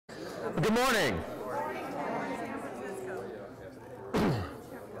Good morning.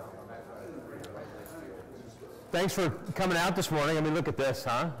 Thanks for coming out this morning. I mean, look at this,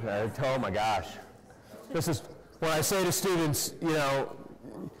 huh? Oh my gosh. This is when I say to students, you know,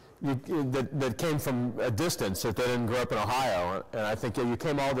 that came from a distance, that they didn't grow up in Ohio, and I think, yeah, you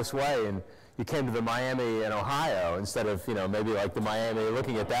came all this way and you came to the Miami in Ohio instead of, you know, maybe like the Miami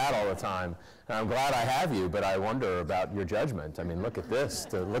looking at that all the time. And I'm glad I have you, but I wonder about your judgment. I mean, look at this,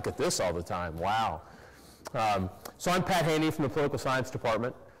 to look at this all the time. Wow. So I'm Pat Haney from the Political Science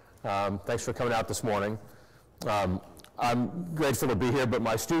Department. Thanks for coming out this morning. I'm grateful to be here, but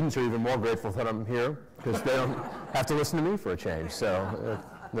my students are even more grateful that I'm here because they don't have to listen to me for a change. So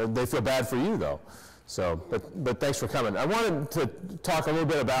they feel bad for you, though. So, but thanks for coming. I wanted to talk a little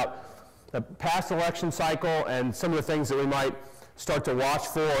bit about the past election cycle and some of the things that we might start to watch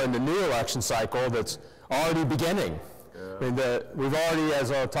for in the new election cycle that's already beginning. Yeah. I mean, we've already, as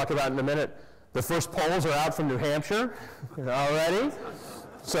I'll talk about in a minute, the first polls are out from New Hampshire already.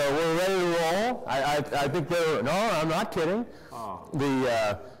 So we're ready to roll. I think they're, no, I'm not kidding. Oh.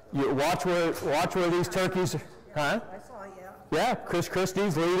 You watch where these turkeys, huh? I saw, yeah. Yeah, Chris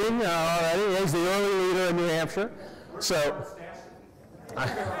Christie's leading already. He's the early leader in New Hampshire. So,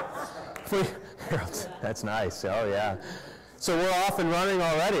 that's nice. Oh yeah. So we're off and running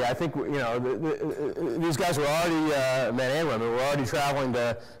already. I think, you know, these guys are already, men and women, we're already traveling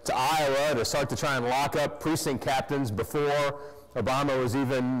to Iowa to start to try and lock up precinct captains before Obama was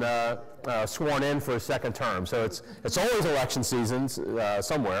even sworn in for a second term. So it's always election seasons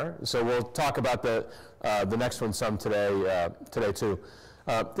somewhere. So we'll talk about the next one some today too.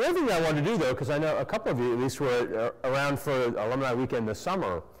 The other thing I wanted to do, though, because I know a couple of you at least were around for Alumni Weekend this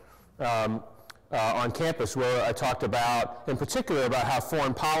summer on campus, where I talked about, in particular, about how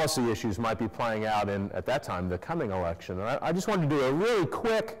foreign policy issues might be playing out at that time, the coming election. And I just wanted to do a really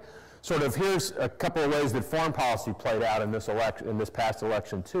quick sort of, here's a couple of ways that foreign policy played out in this past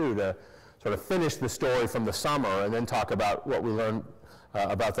election too, to sort of finish the story from the summer and then talk about what we learned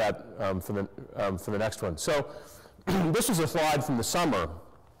about that for the next one. So this is a slide from the summer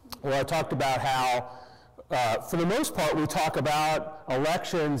where I talked about how, for the most part, we talk about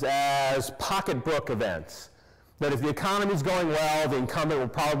elections as pocketbook events. That if the economy's going well, the incumbent will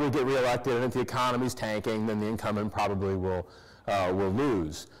probably get reelected, and if the economy's tanking, then the incumbent probably will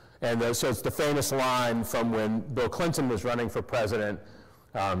lose. And so it's the famous line from when Bill Clinton was running for president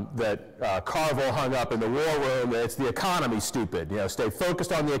that Carville hung up in the war room, it's the economy, stupid. You know, stay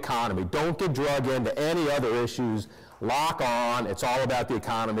focused on the economy. Don't get drugged into any other issues. Lock on. It's all about the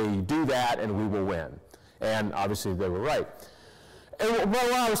economy. You do that and we will win. And obviously they were right. And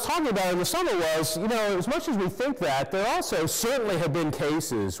what I was talking about in the summer was, you know, as much as we think that, there also certainly have been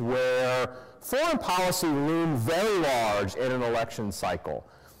cases where foreign policy loomed very large in an election cycle.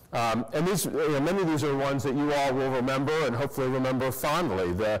 And these, many of these are ones that you all will remember and hopefully remember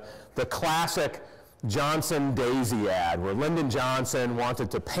fondly. The classic Johnson-Daisy ad, where Lyndon Johnson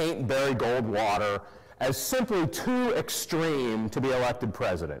wanted to paint Barry Goldwater as simply too extreme to be elected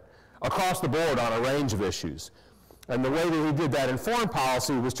president, across the board on a range of issues. And the way that he did that in foreign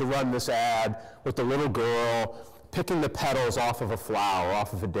policy was to run this ad with the little girl picking the petals off of a flower,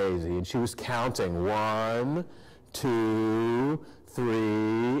 off of a daisy, and she was counting 1, 2, 3,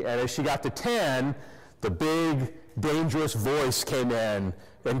 and as she got to 10, the big, dangerous voice came in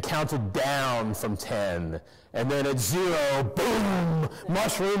and counted down from 10. And then at 0, boom,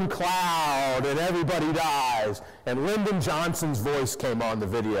 mushroom cloud, and everybody dies. And Lyndon Johnson's voice came on the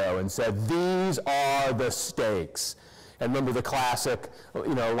video and said, "These are the stakes." And remember the classic,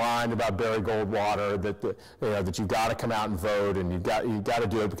 line about Barry Goldwater that you've got to come out and vote, and you've got to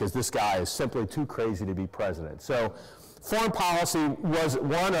do it because this guy is simply too crazy to be president. So foreign policy was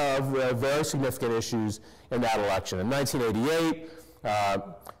one of the very significant issues in that election. In 1988,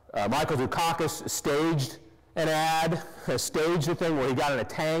 Michael Dukakis staged an ad, staged a thing where he got in a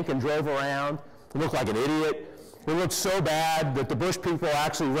tank and drove around. He looked like an idiot. It looked so bad that the Bush people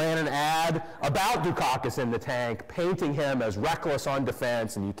actually ran an ad about Dukakis in the tank, painting him as reckless on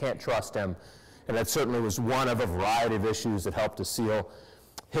defense, and you can't trust him. And that certainly was one of a variety of issues that helped to seal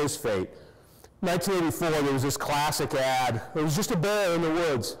his fate. 1984, there was this classic ad. It was just a bear in the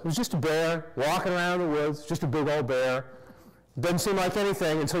woods. It was just a bear walking around the woods, just a big old bear. Doesn't seem like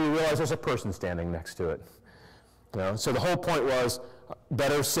anything until you realize there's a person standing next to it. So the whole point was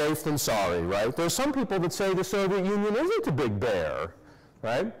better safe than sorry, right? There are some people that say the Soviet Union isn't a big bear,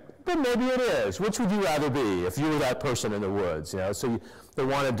 right? But maybe it is. Which would you rather be if you were that person in the woods? So they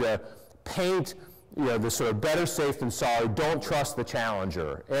wanted to paint the sort of better safe than sorry, don't trust the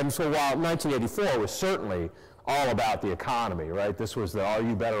challenger. And so while 1984 was certainly all about the economy, right? This was the, are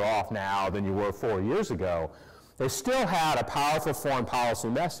you better off now than you were 4 years ago? They still had a powerful foreign policy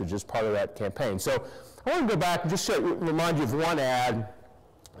message as part of that campaign. So I want to go back and just remind you of one ad.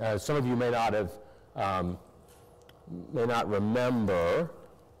 Some of you may not have, may not remember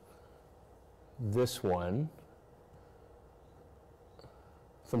this one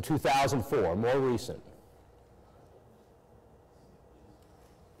from 2004, more recent.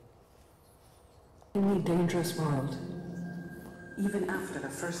 In a dangerous world, even after the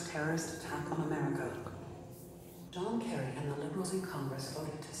first terrorist attack on America, John Kerry and the Liberals in Congress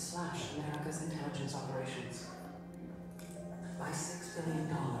voted to slash America's intelligence operations by $6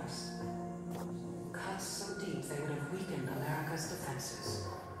 billion. Cuts so deep they would have weakened America's defenses.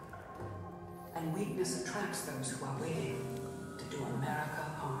 And weakness attracts those who are waiting to do America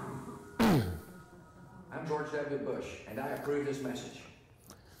harm. I'm George W. Bush, and I approve this message.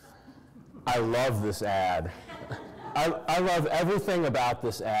 I love this ad. I love everything about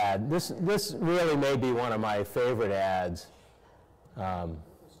this ad. This really may be one of my favorite ads.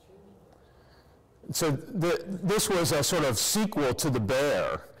 This was a sort of sequel to The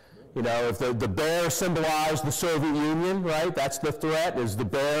Bear. You know, if the bear symbolized the Soviet Union, right? That's the threat, is the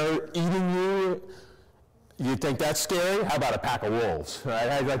bear eating you. You think that's scary? How about a pack of wolves, right?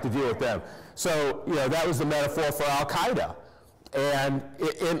 How'd you like to deal with them? So, you know, that was the metaphor for Al-Qaeda. And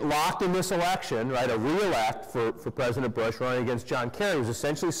it locked in this election, right, a re-elect for President Bush running against John Kerry was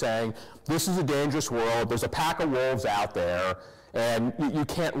essentially saying, this is a dangerous world, there's a pack of wolves out there, and you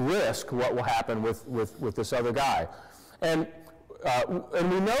can't risk what will happen with this other guy. And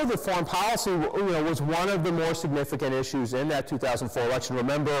we know that foreign policy, was one of the more significant issues in that 2004 election.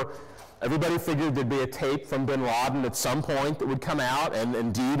 Remember, everybody figured there'd be a tape from bin Laden at some point that would come out, and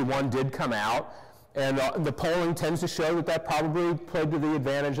indeed one did come out. And the polling tends to show that probably played to the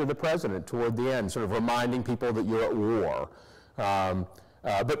advantage of the president toward the end, sort of reminding people that you're at war.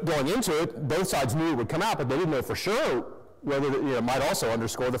 But going into it, both sides knew it would come out, but they didn't know for sure whether it might also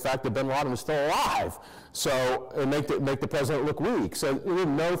underscore the fact that bin Laden was still alive. So it make the president look weak. So we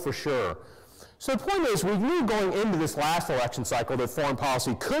didn't know for sure. So the point is, we knew going into this last election cycle that foreign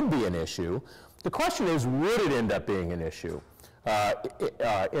policy could be an issue. The question is, would it end up being an issue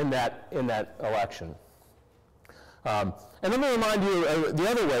in that election? And let me remind you the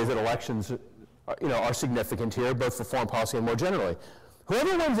other ways that elections are significant here, both for foreign policy and more generally.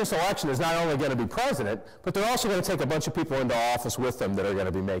 Whoever wins this election is not only going to be president, but they're also going to take a bunch of people into office with them that are going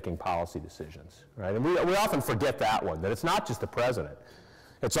to be making policy decisions, right? And we often forget that one, that it's not just the president.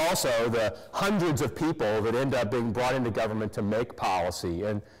 It's also the hundreds of people that end up being brought into government to make policy.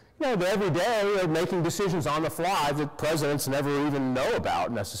 And every day they're making decisions on the fly that presidents never even know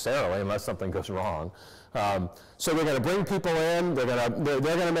about necessarily, unless something goes wrong. So they're going to bring people in, they're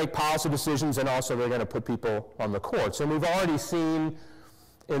going to make policy decisions, and also they're going to put people on the courts. And we've already seen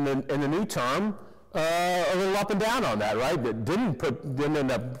in the new term a little up and down on that, right? That didn't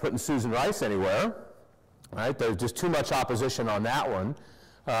end up putting Susan Rice anywhere, right? There's just too much opposition on that one.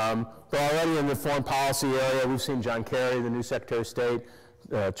 But already in the foreign policy area, we've seen John Kerry, the new Secretary of State,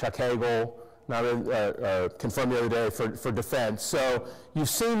 Chuck Hagel, confirmed the other day for defense. So you've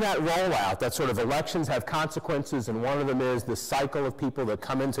seen that rollout, that sort of elections have consequences, and one of them is the cycle of people that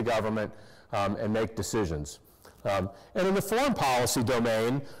come into government and make decisions. And in the foreign policy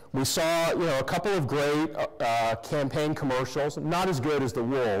domain, we saw a couple of great campaign commercials, not as good as the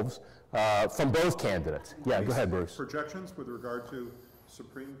wolves, from both candidates. Yeah, go ahead, Bruce. Projections with regard to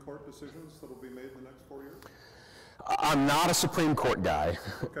Supreme Court decisions that will be made in the next 4 years? I'm not a Supreme Court guy.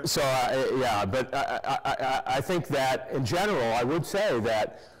 Okay. So, but I think that in general, I would say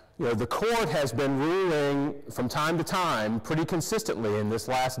that the court has been ruling from time to time pretty consistently in this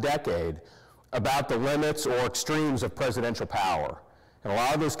last decade about the limits or extremes of presidential power. And a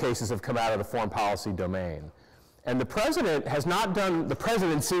lot of those cases have come out of the foreign policy domain. And the president has not done, the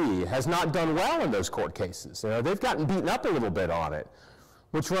presidency has not done well in those court cases. They've gotten beaten up a little bit on it,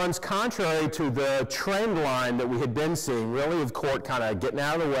 which runs contrary to the trend line that we had been seeing, really, of court kind of getting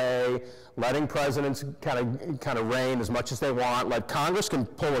out of the way, letting presidents kind of reign as much as they want. Like Congress can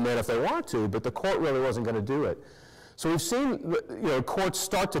pull them in if they want to, but the court really wasn't going to do it. So we've seen courts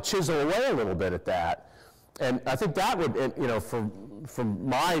start to chisel away a little bit at that. And I think that would, from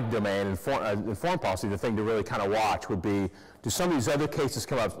my domain in foreign policy, the thing to really kind of watch would be, do some of these other cases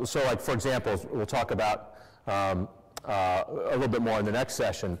come up? So like, for example, we'll talk about a little bit more in the next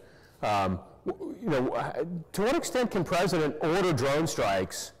session. To what extent can President order drone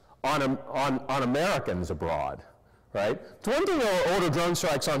strikes on Americans abroad, right? It's one thing to order drone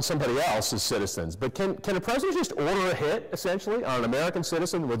strikes on somebody else's citizens, but can a president just order a hit, essentially, on an American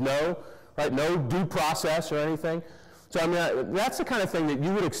citizen with no right? No due process or anything. So I mean, that's the kind of thing that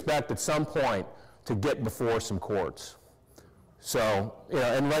you would expect at some point to get before some courts. So, you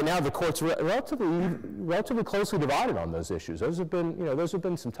know, and right now the courts are relatively closely divided on those issues. Those have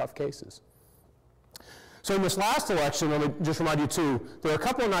been some tough cases. So in this last election, let me just remind you too, there are a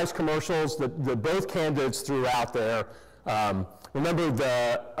couple of nice commercials that both candidates threw out there. Remember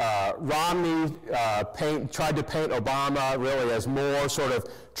Romney tried to paint Obama really as more sort of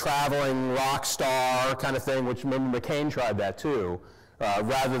traveling rock star kind of thing, which remember McCain tried that too,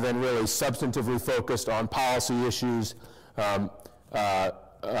 rather than really substantively focused on policy issues. He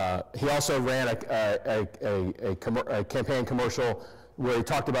also ran a campaign commercial where he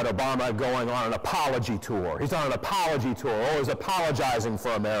talked about Obama going on an apology tour. He's on an apology tour, always apologizing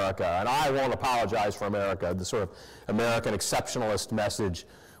for America, and I won't apologize for America, the sort of American exceptionalist message,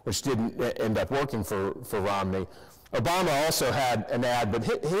 which didn't end up working for Romney. Obama also had an ad, but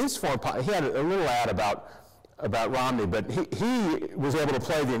he had a little ad about Romney, but he was able to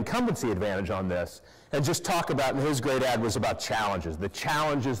play the incumbency advantage on this and just talk about, and his great ad was about challenges, the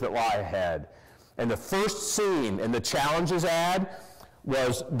challenges that lie ahead. And the first scene in the challenges ad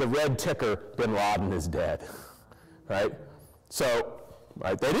was the red ticker, bin Laden is dead, right? So,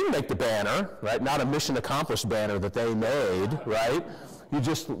 right, they didn't make the banner, right? Not a mission accomplished banner that they made, right? You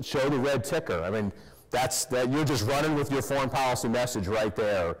just show the red ticker. I mean, you're just running with your foreign policy message right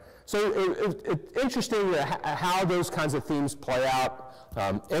there. So it's interesting how those kinds of themes play out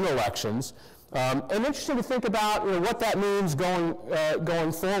in elections, and interesting to think about what that means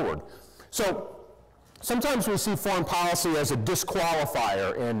going forward. So sometimes we see foreign policy as a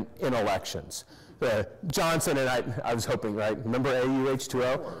disqualifier in elections. Johnson and I was hoping, right? Remember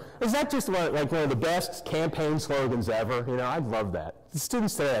AUH2O? Is that just one of the best campaign slogans ever? You know, I'd love that. The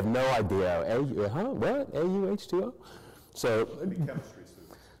students today have no idea. What? AUH2O? So,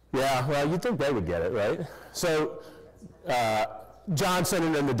 yeah, well, you'd think they would get it, right? So, Johnson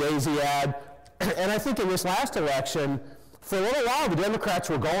and then the Daisy ad. And I think in this last election, for a little while, the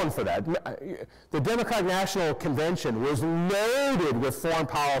Democrats were going for that. The Democratic National Convention was loaded with foreign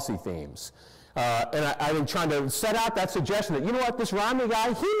policy themes. And I think trying to set out that suggestion that, you know what, this Romney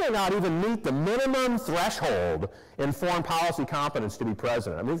guy, he may not even meet the minimum threshold in foreign policy competence to be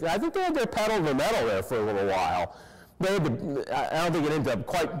president. I mean, I think they had their pedal to the metal there for a little while. I don't think it ended up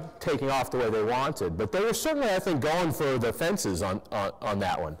quite taking off the way they wanted, but they were certainly, I think, going for the fences on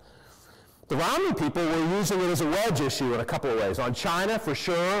that one. The Romney people were using it as a wedge issue in a couple of ways. On China, for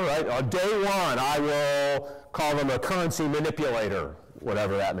sure, right? On day one, I will call them a currency manipulator,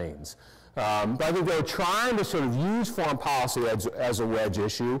 whatever that means. But I think they were trying to sort of use foreign policy as a wedge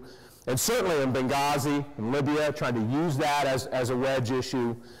issue, and certainly in Benghazi and Libya, trying to use that as a wedge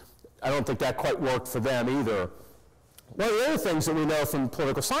issue. I don't think that quite worked for them either. One of the other things that we know from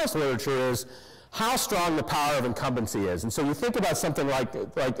political science literature is how strong the power of incumbency is. And so you think about something like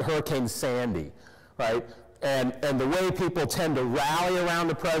Hurricane Sandy, right? And the way people tend to rally around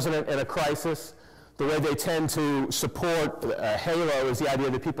the president in a crisis, the way they tend to support, halo is the idea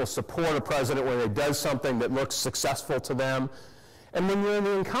that people support a president when he does something that looks successful to them. And when you're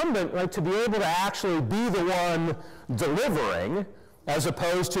the incumbent, right, to be able to actually be the one delivering, as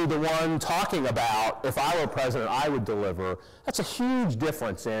opposed to the one talking about, if I were president, I would deliver, that's a huge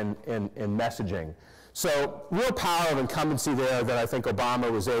difference in messaging. So real power of incumbency there that I think Obama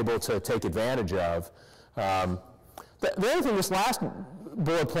was able to take advantage of. The other thing, this last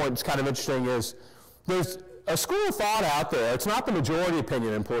bullet point is kind of interesting, is there's a school of thought out there, it's not the majority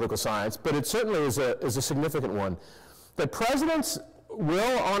opinion in political science, but it certainly is a significant one, that presidents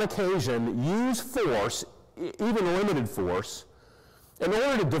will on occasion use force, even limited force, in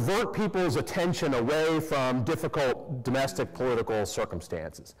order to divert people's attention away from difficult domestic political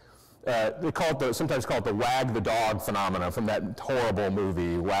circumstances. They sometimes call it the wag the dog phenomena from that horrible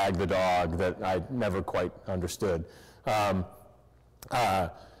movie, Wag the Dog, that I never quite understood. But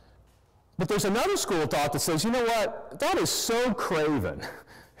there's another school of thought that says, you know what, that is so craven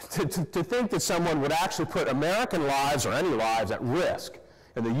to think that someone would actually put American lives or any lives at risk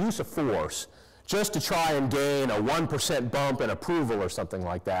in the use of force just to try and gain a 1% bump in approval or something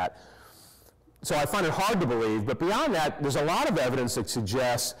like that. So I find it hard to believe, but beyond that, there's a lot of evidence that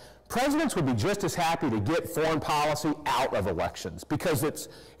suggests presidents would be just as happy to get foreign policy out of elections because it's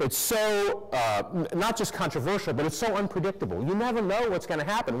so, not just controversial, but it's so unpredictable. You never know what's going to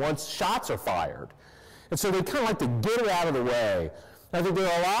happen once shots are fired. And so they kind of like to get it out of the way. I think there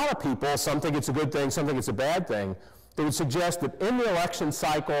are a lot of people, some think it's a good thing, some think it's a bad thing, that would suggest that in the election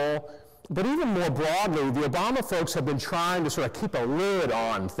cycle, but even more broadly, the Obama folks have been trying to sort of keep a lid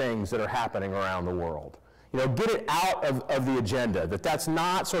on things that are happening around the world. Get it out of the agenda, that's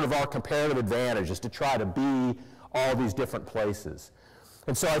not sort of our comparative advantage, is to try to be all these different places.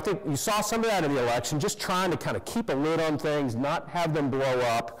 And so I think you saw some of that in the election, just trying to kind of keep a lid on things, not have them blow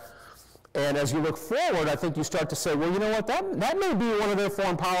up. And as you look forward, I think you start to say, well, you know what, that may be one of their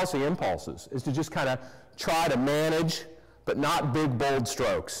foreign policy impulses, is to just kind of try to manage, but not big, bold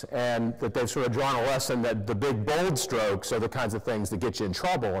strokes. And that they've sort of drawn a lesson that the big, bold strokes are the kinds of things that get you in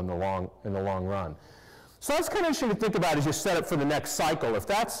trouble in the long run. So that's kind of interesting to think about as you set up for the next cycle. If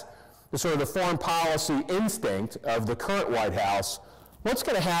that's the sort of the foreign policy instinct of the current White House, what's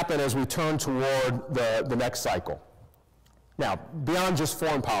going to happen as we turn toward the next cycle? Now, beyond just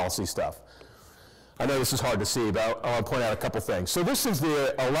foreign policy stuff, I know this is hard to see, but I want to point out a couple things. So this is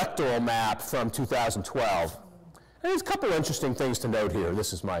the electoral map from 2012. And there's a couple interesting things to note here.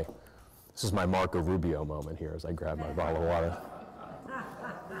 This is my Marco Rubio moment here as I grab my bottle of water.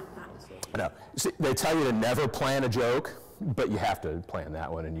 No, see, they tell you to never plan a joke, but you have to plan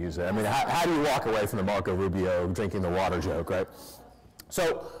that one and use it. I mean, how do you walk away from the Marco Rubio drinking the water joke, right?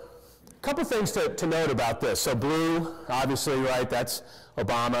 So, a couple things to note about this. So blue, obviously, right, that's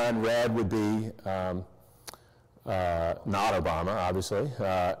Obama, and red would be not Obama, obviously.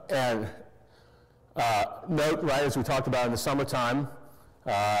 Note, right, as we talked about in the summertime,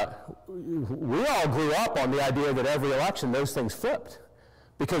 we all grew up on the idea that every election those things flipped.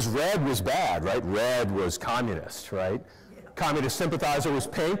 Because red was bad, right? Red was communist, right? Yeah. Communist sympathizer was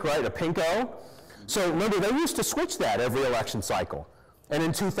pink, right? A pinko. So remember, they used to switch that every election cycle. And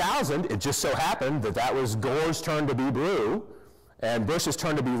in 2000, it just so happened that was Gore's turn to be blue and Bush's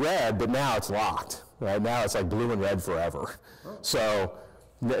turn to be red, but now it's locked, right? Now it's like blue and red forever. Oh. So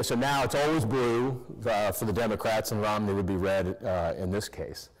now it's always blue for the Democrats, and Romney would be red in this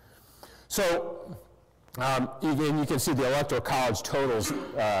case. So you can see the Electoral College totals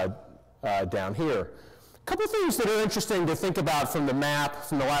down here. A couple of things that are interesting to think about from the map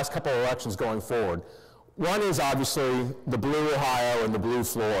from the last couple of elections going forward. One is obviously the blue Ohio and the blue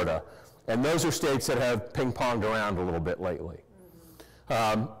Florida, and those are states that have ping-ponged around a little bit lately.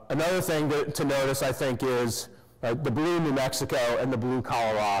 Another thing to notice, I think, is the blue New Mexico and the blue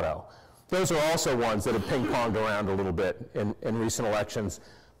Colorado. Those are also ones that have ping-ponged around a little bit in recent elections,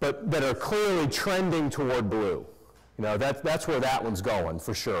 but that are clearly trending toward blue. That's where that one's going,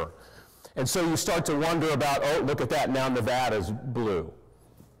 for sure. And so you start to wonder about, oh, look at that, now Nevada's blue.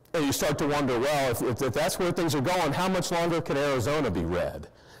 And you start to wonder, well, if that's where things are going, how much longer can Arizona be red?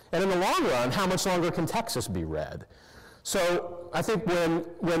 And in the long run, how much longer can Texas be red? So I think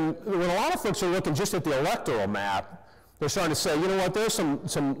when a lot of folks are looking just at the electoral map, they're starting to say, you know what, there's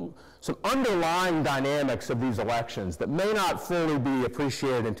some underlying dynamics of these elections that may not fully be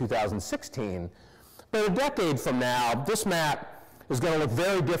appreciated in 2016, but a decade from now, this map is going to look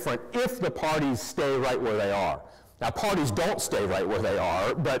very different if the parties stay right where they are. Now, parties don't stay right where they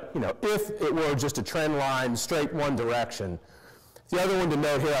are, but if it were just a trend line, straight one direction. The other one to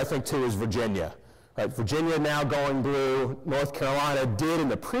note here, I think, too, is Virginia. Right, Virginia now going blue. North Carolina did in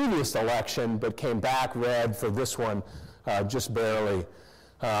the previous election, but came back red for this one, just barely.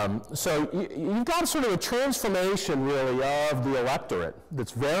 So you've got sort of a transformation, really, of the electorate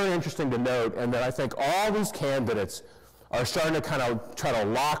that's very interesting to note, and that I think all these candidates are starting to kind of try to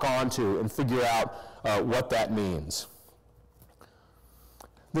lock onto and figure out what that means.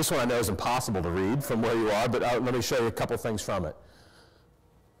 This one I know is impossible to read from where you are, but let me show you a couple things from it.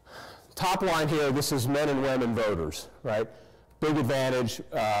 Top line here, this is men and women voters, right? Big advantage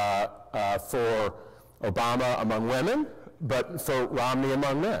for Obama among women, but for Romney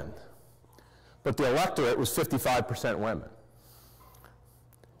among men. But the electorate was 55% women.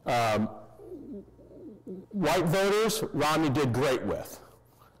 White voters, Romney did great with,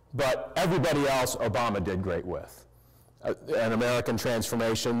 but everybody else, Obama did great with. An American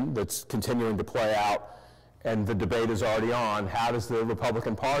transformation that's continuing to play out, and the debate is already on. How does the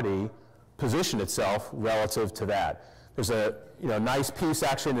Republican Party position itself relative to that? There's a nice piece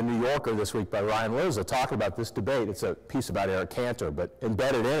actually in the New Yorker this week by Ryan Loza talking about this debate. It's a piece about Eric Cantor, but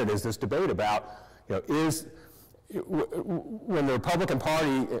embedded in it is this debate about, when the Republican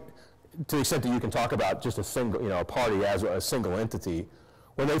Party, to the extent that you can talk about just a single, a party as a single entity,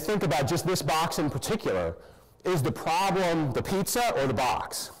 when they think about just this box in particular, is the problem the pizza or the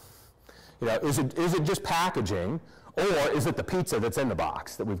box? Is it just packaging, or is it the pizza that's in the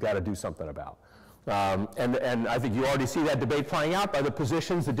box that we've got to do something about? And I think you already see that debate playing out by the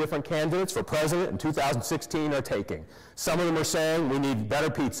positions the different candidates for president in 2016 are taking. Some of them are saying we need better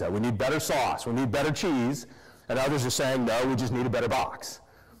pizza, we need better sauce, we need better cheese, and others are saying no, we just need a better box.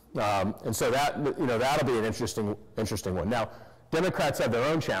 And so that'll be an interesting one. Now, Democrats have their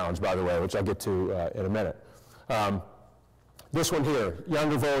own challenge, by the way, which I'll get to in a minute. This one here,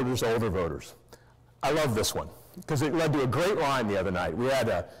 younger voters, older voters. I love this one because it led to a great line the other night. We had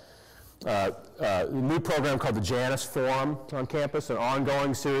a new program called the Janus Forum on campus, an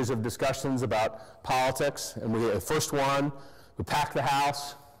ongoing series of discussions about politics. And we had the first one, we packed the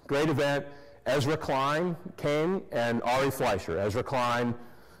house, great event. Ezra Klein came and Ari Fleischer. Ezra Klein,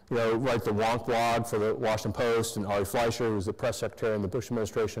 you know, writes the Wonk blog for the Washington Post, and Ari Fleischer, who was the press secretary in the Bush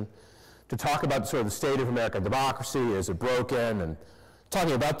administration, to talk about sort of the state of American democracy, is it broken, and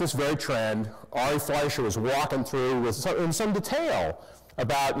talking about this very trend. Ari Fleischer was walking through in some detail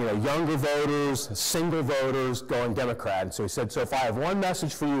about, you know, younger voters, single voters going Democrat. And so he said, so if I have one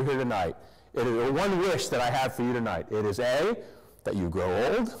message for you here tonight, it is one wish that I have for you tonight. It is A, that you grow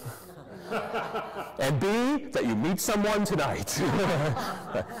old, and B, that you meet someone tonight.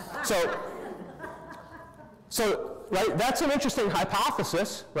 So, right, that's an interesting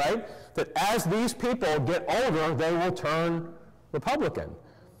hypothesis, right? That as these people get older, they will turn Republican.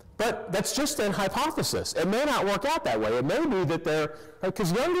 But that's just an hypothesis. It may not work out that way. It may be that they're,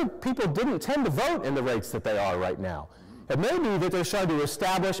 because younger people didn't tend to vote in the rates that they are right now. It may be that they're starting to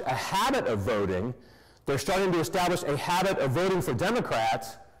establish a habit of voting. They're starting to establish a habit of voting for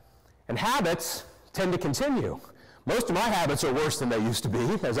Democrats, and habits tend to continue. Most of my habits are worse than they used to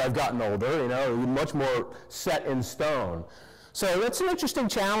be as I've gotten older, you know, much more set in stone. So that's an interesting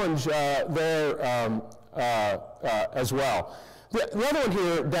challenge there as well. The other one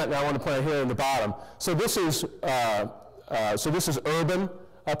here that I want to point out here in the bottom, so this is urban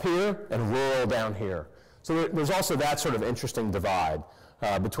up here and rural down here. So there's also that sort of interesting divide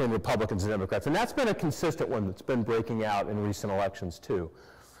between Republicans and Democrats, and that's been a consistent one that's been breaking out in recent elections too.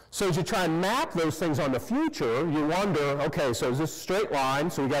 So as you try and map those things on the future, you wonder, okay, so is this a straight line,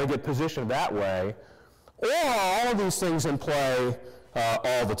 so we got to get positioned that way, or are all of these things in play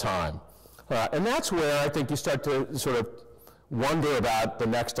all the time? And that's where I think you start to sort of wonder about the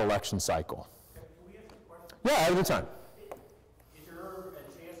next election cycle. Can we ask a question? Yeah, every time. Is there ever a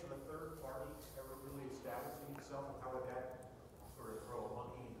chance of a third party ever really establishing itself, and how would that sort of throw a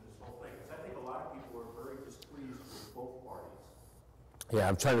monkey into this whole thing? Because I think a lot of people are very displeased with both parties. Yeah,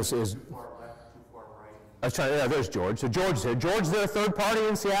 I'm trying to see. Too far left, too far right. I was trying. Yeah, there's George. So George is here. George, is there a third party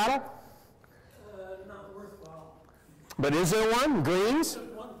in Seattle? Not worthwhile. But is there one? Greens?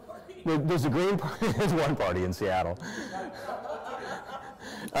 Just one party. There's a Green Party. There's one party in Seattle.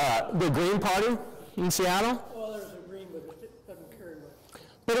 The Green Party in Seattle? Well, there's a green, but it doesn't carry much.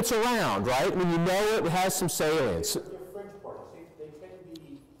 But it's around, right? I mean, you know it has some salience. They're fringe parties. They tend to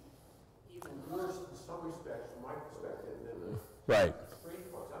be even worse in some respects, from my perspective, than the Right,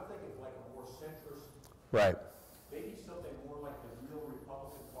 fringe parties. I'm thinking like a more centrist, right. maybe something more like the real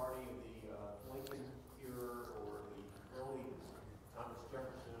Republican Party of the Lincoln era, or the early Thomas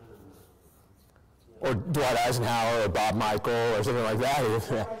Jefferson, and Or Dwight Eisenhower or Bob Michael or something like that. Eisenhower's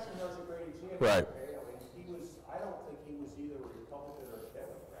a great example. Right. Okay? I mean, I don't think he was either a Republican or a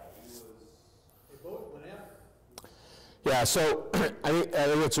Democrat. They both went after him. Yeah, so I think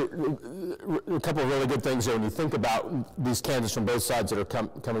it's a couple of really good things here when you think about these candidates from both sides that are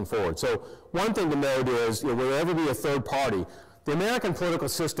coming forward. So one thing to note is, will there ever be a third party? The American political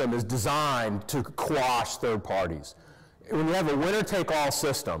system is designed to quash third parties. When you have a winner-take-all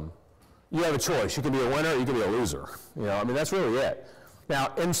system, you have a choice. You can be a winner or you can be a loser. You know, I mean, that's really it.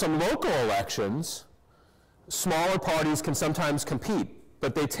 Now, in some local elections, smaller parties can sometimes compete,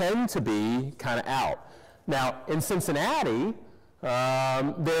 but they tend to be kind of out. Now, in Cincinnati,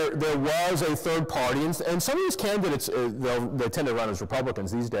 there was a third party, and some of these candidates, they tend to run as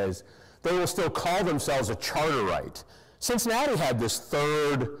Republicans these days, they will still call themselves a charter right. Cincinnati had this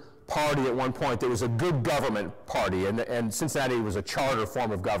third party at one point that was a good government party, and Cincinnati was a charter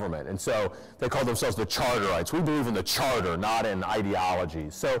form of government, and so they called themselves the Charterites. We believe in the charter, not in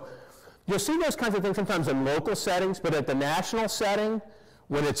ideologies. So you'll see those kinds of things sometimes in local settings, but at the national setting,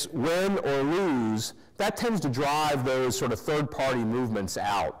 when it's win or lose, that tends to drive those sort of third-party movements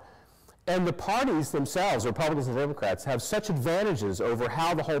out. And the parties themselves, Republicans and Democrats, have such advantages over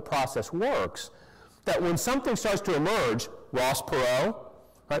how the whole process works that when something starts to emerge, Ross Perot,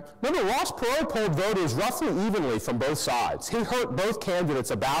 right? Remember, Ross Perot polled voters roughly evenly from both sides. He hurt both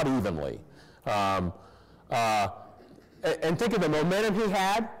candidates about evenly. And think of the momentum he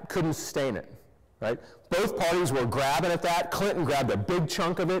had, couldn't sustain it, right? Both parties were grabbing at that. Clinton grabbed a big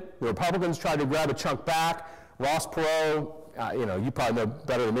chunk of it. The Republicans tried to grab a chunk back. Ross Perot, you probably know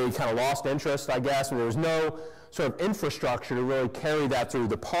better than me, kind of lost interest, I guess, and there was no sort of infrastructure to really carry that through.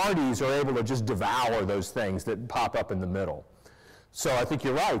 The parties are able to just devour those things that pop up in the middle. So I think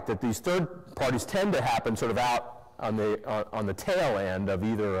you're right that these third parties tend to happen sort of out on the tail end of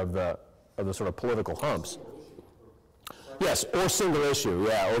either of the sort of political humps. Yes, or single issue,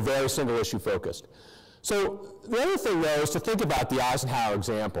 yeah, or very single issue focused. So the other thing, though, is to think about the Eisenhower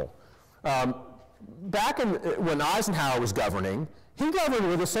example. Back when Eisenhower was governing, he governed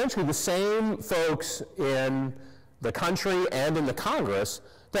with essentially the same folks in the country and in the Congress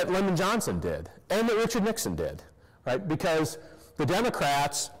that Lyndon Johnson did, and that Richard Nixon did, right? Because the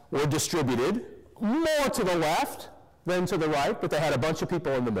Democrats were distributed more to the left than to the right, but they had a bunch of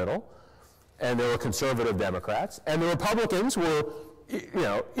people in the middle, and they were conservative Democrats, and the Republicans were,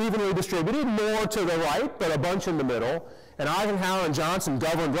 evenly distributed, more to the right, but a bunch in the middle, and Eisenhower and Johnson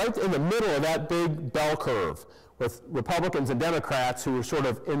governed right in the middle of that big bell curve, with Republicans and Democrats who were sort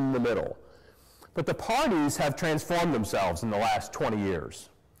of in the middle. But the parties have transformed themselves in the last 20 years.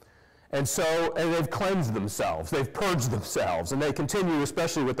 And they've cleansed themselves, they've purged themselves, and they continue,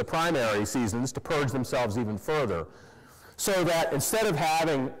 especially with the primary seasons, to purge themselves even further. So that instead of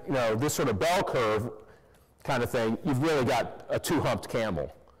having, this sort of bell curve kind of thing, you've really got a two-humped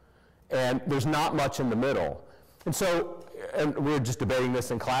camel. And there's not much in the middle. And we were just debating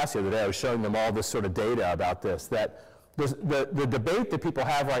this in class the other day. I was showing them all this sort of data about this, that the debate that people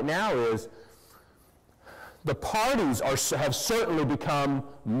have right now is the parties have certainly become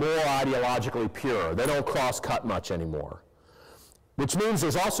more ideologically pure. They don't cross-cut much anymore, which means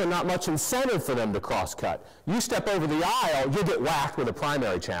there's also not much incentive for them to cross-cut. You step over the aisle, you'll get whacked with a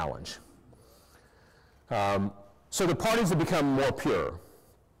primary challenge. So the parties have become more pure.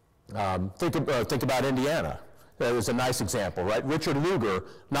 Think about Indiana. That was a nice example, right? Richard Lugar,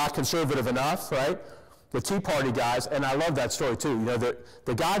 not conservative enough, right? The Tea Party guys, and I love that story too. The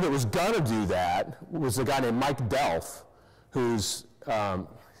guy that was going to do that was a guy named Mike Delph, who's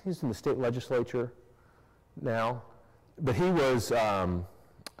he's in the state legislature now, but he was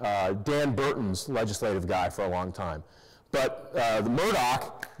Dan Burton's legislative guy for a long time. But the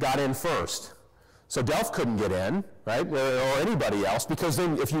Murdoch got in first. So Delph couldn't get in, right, or anybody else, because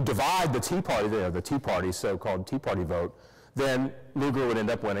then if you divide the Tea Party, the Tea Party, so-called Tea Party vote, then Lugar would end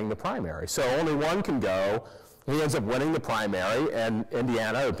up winning the primary. So only one can go. He ends up winning the primary, and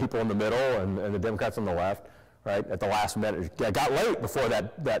Indiana, the people in the middle and the Democrats on the left, right, at the last minute, got late before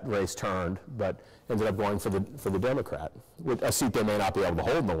that race turned, but ended up going for the Democrat, a seat they may not be able to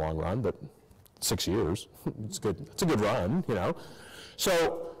hold in the long run, but 6 years, it's good. It's a good run,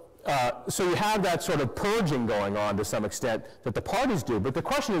 So you have that sort of purging going on to some extent that the parties do, but the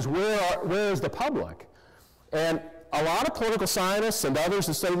question is where is the public? And a lot of political scientists and others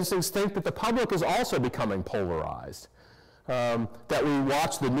who study these things think that the public is also becoming polarized, that we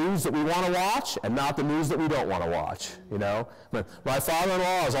watch the news that we want to watch and not the news that we don't want to watch, My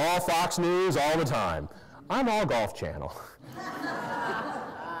father-in-law is all Fox News all the time. I'm all Golf Channel.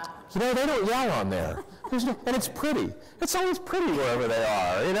 They don't yell on there. And it's pretty. It's always pretty wherever they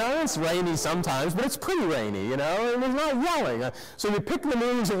are. It's rainy sometimes, but it's pretty rainy, and there's not yelling. So you pick the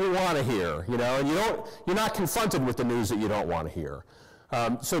news that you want to hear, and you're not confronted with the news that you don't want to hear.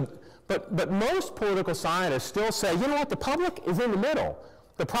 But most political scientists still say, the public is in the middle.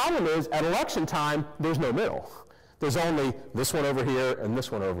 The problem is, at election time, there's no middle. There's only this one over here and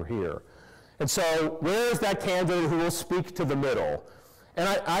this one over here. And so where is that candidate who will speak to the middle? And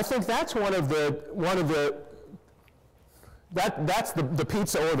I think that's that's the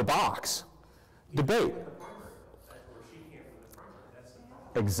pizza or the box debate.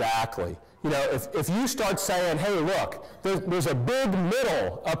 Exactly. If you start saying, hey, look, there's a big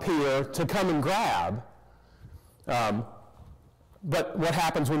middle up here to come and grab, but what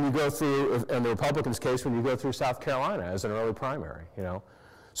happens when you go through, in the Republicans' case, when you go through South Carolina as an early primary,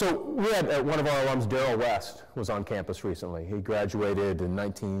 So we had one of our alums, Darrell West, was on campus recently. He graduated in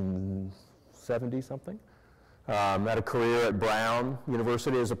 1970-something. Had a career at Brown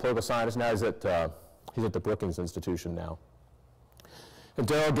University as a political scientist. Now he's at the Brookings Institution now. And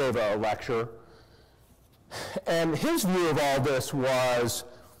Darrell gave a lecture. And his view of all this was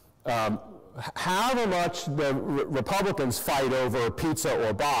however much the Republicans fight over pizza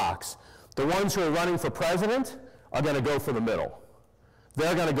or box, the ones who are running for president are going to go for the middle.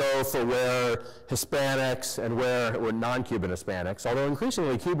 They're going to go for where Hispanics and where non-Cuban Hispanics, although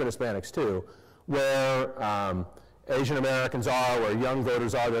increasingly Cuban Hispanics too, where Asian Americans are, where young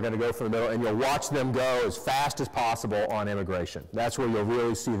voters are, they're going to go for the middle, and you'll watch them go as fast as possible on immigration. That's where you'll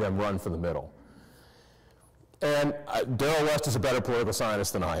really see them run for the middle. And Darrell West is a better political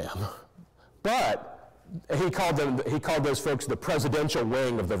scientist than I am. But he called those folks the presidential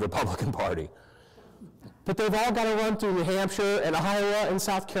wing of the Republican Party. But they've all got to run through New Hampshire and Iowa and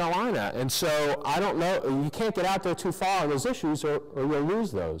South Carolina. And so I don't know, you can't get out there too far on those issues or you'll lose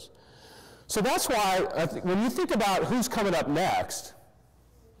those. So that's why when you think about who's coming up next,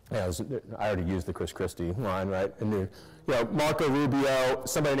 Yeah, I already used the Chris Christie line, right? And you know, Marco Rubio,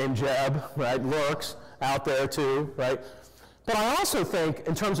 somebody named Jeb, right, lurks out there too, right? But I also think,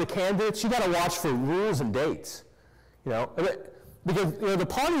 in terms of candidates, you got to watch for rules and dates, you know, because the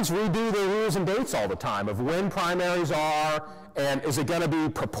parties redo their rules and dates all the time of when primaries are, and is it going to be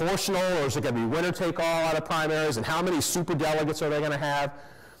proportional, or is it going to be winner take all out of primaries, and how many super delegates are they going to have?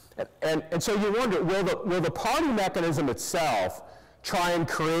 And so you wonder, will the party mechanism itself try and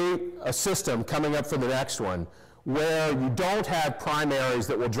create a system coming up for the next one where you don't have primaries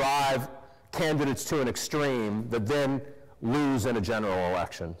that will drive candidates to an extreme that then lose in a general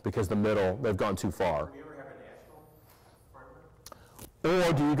election because they've gone too far? Do you ever have a national primary?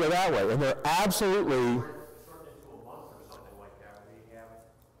 Or do you go that way? And they're absolutely... Shorten it to a month or something like that, where you have...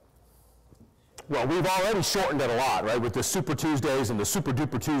 Well, we've already shortened it a lot, right, with the Super Tuesdays and the Super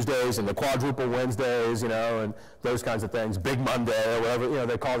Duper Tuesdays and the Quadruple Wednesdays, you know, and those kinds of things, Big Monday or whatever, you know,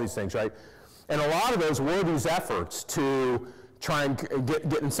 they call these things, right? And a lot of those were these efforts to try and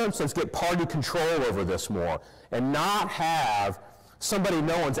get in some sense, get party control over this more and not have somebody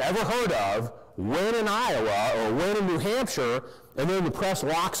no one's ever heard of win in Iowa or win in New Hampshire, and then the press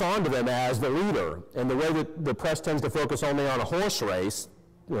locks onto them as the leader. And the way that the press tends to focus only on a horse race,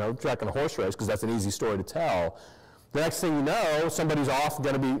 you know, tracking a horse race, because that's an easy story to tell, the next thing you know, somebody's off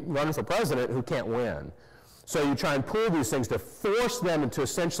going to be running for president who can't win. So you try and pull these things to force them to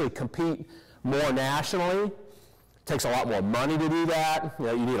essentially compete more nationally. It takes a lot more money to do that. You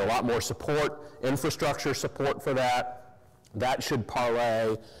know, you need a lot more support, infrastructure support for that. That should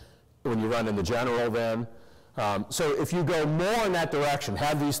parlay when you run in the general then. So if you go more in that direction,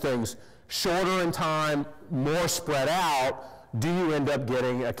 have these things shorter in time, more spread out, do you end up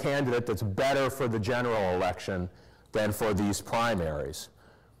getting a candidate that's better for the general election than for these primaries?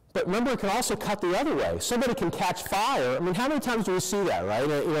 But remember, it can also cut the other way. Somebody can catch fire. I mean, how many times do we see that, right? You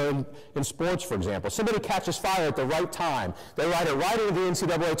know, in sports, for example. Somebody catches fire at the right time. They ride it right into the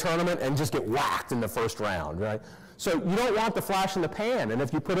NCAA tournament and just get whacked in the first round, right? So you don't want the flash in the pan. And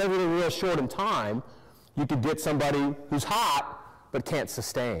if you put everything real short in time, you could get somebody who's hot but can't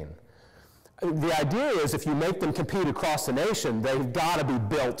sustain. The idea is if you make them compete across the nation, they've got to be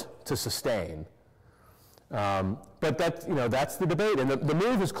built to sustain. But that, you know, that's the debate, and the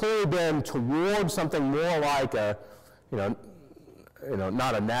move has clearly been towards something more like a, you know,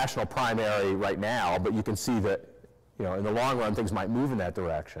 not a national primary right now, but you can see that, you know, in the long run things might move in that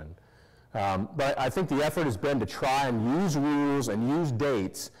direction. But I think the effort has been to try and use rules and use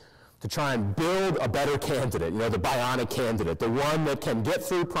dates to try and build a better candidate, you know, the bionic candidate, the one that can get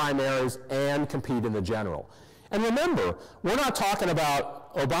through primaries and compete in the general. And remember, we're not talking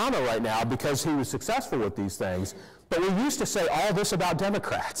about Obama right now because he was successful with these things, but we used to say all this about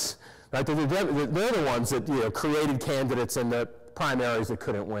Democrats. Right? They're the ones that, you know, created candidates in the primaries that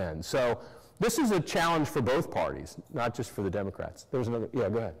couldn't win. So this is a challenge for both parties, not just for the Democrats. There was another, yeah,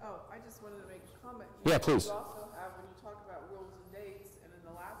 go ahead. Oh, I just wanted to make a comment. Yeah, please. You also have, when you talk about rules and dates, and in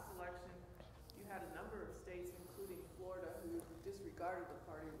the last election, you had a number of states, including Florida, who disregarded the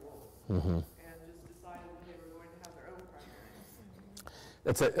party rules. And just decided that they were going to have their own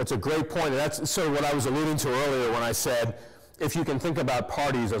primaries. That's a great point, and that's sort of what I was alluding to earlier when I said, if you can think about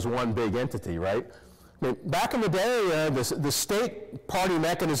parties as one big entity, right? I mean, back in the day, the state party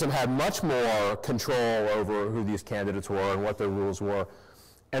mechanism had much more control over who these candidates were and what their rules were.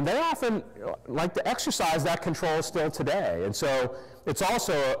 And they often like to exercise that control still today. And so it's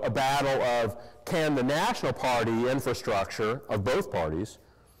also a battle of, can the national party infrastructure of both parties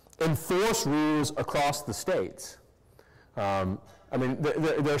enforce rules across the states? I mean,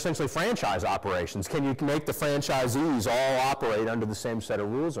 they're essentially franchise operations. Can you make the franchisees all operate under the same set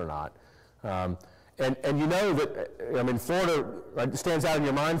of rules or not? And you know that, I mean, Florida, right, stands out in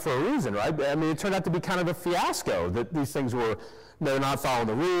your mind for a reason, right? I mean, it turned out to be kind of a fiasco that these things were, they're not following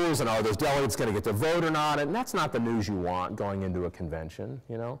the rules, and are those delegates going to get to vote or not? And that's not the news you want going into a convention,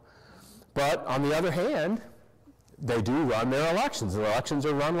 you know? But on the other hand, they do run their elections. Their elections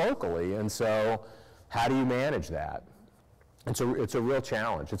are run locally, and so how do you manage that? And so it's a real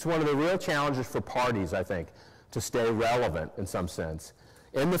challenge. It's one of the real challenges for parties, I think, to stay relevant in some sense.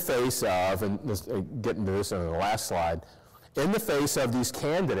 In the face of, and let's get into this on the last slide, in the face of these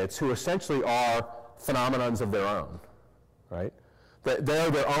candidates who essentially are phenomenons of their own, right? They're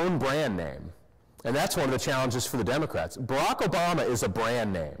their own brand name. And that's one of the challenges for the Democrats. Barack Obama is a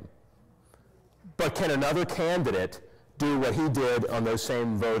brand name. But can another candidate do what he did on those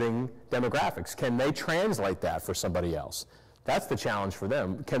same voting demographics? Can they translate that for somebody else? That's the challenge for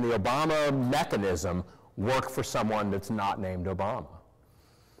them. Can the Obama mechanism work for someone that's not named Obama?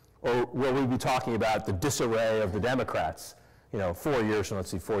 Or will we be talking about the disarray of the Democrats, you know, 4 years from,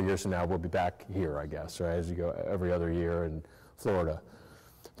 let's see, 4 years from now, we'll be back here, I guess, right, as you go every other year in Florida.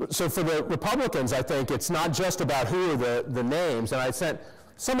 So for the Republicans, I think it's not just about who are the names, and I sent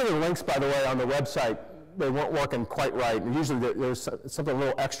some of the links, by the way, on the website. They weren't working quite right. And usually there's something a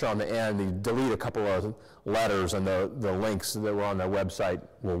little extra on the end. You delete a couple of letters, and the links that were on their website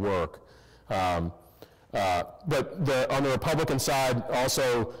will work. But on the Republican side,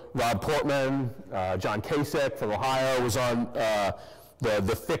 also Rob Portman, John Kasich from Ohio was on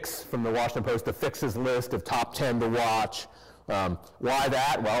the Fix from the Washington Post, the Fixes list of top 10 to watch. Why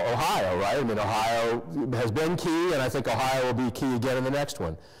that? Well, Ohio, right? I mean, Ohio has been key, and I think Ohio will be key again in the next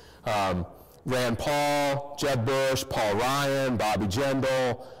one. Rand Paul, Jeb Bush, Paul Ryan, Bobby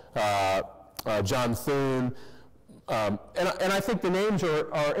Jindal, John Thune. And I think the names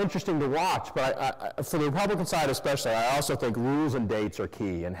are interesting to watch, but for the Republican side especially, I also think rules and dates are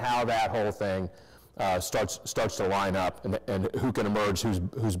key, and how that whole thing starts to line up, and who can emerge,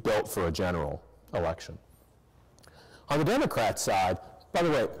 who's built for a general election. On the Democrat side, by the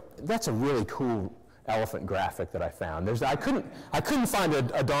way, that's a really cool elephant graphic that I found. I couldn't find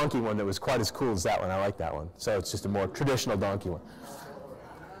a donkey one that was quite as cool as that one. I like that one. So it's just a more traditional donkey one.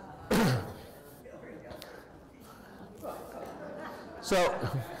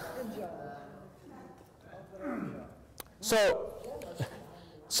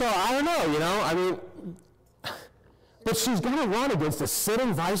 So I don't know, you know, I mean, but she's going to run against a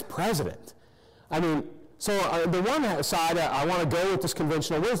sitting vice president. I mean, so the one side, I want to go with this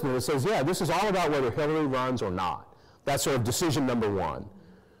conventional wisdom that says, yeah, this is all about whether Hillary runs or not. That's sort of decision number one.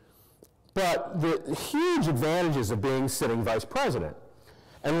 But the huge advantages of being sitting vice president,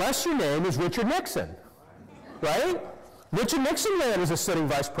 unless your name is Richard Nixon, right? Richard Nixon ran as a sitting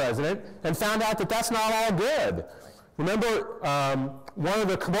vice president and found out that that's not all good. Remember, one of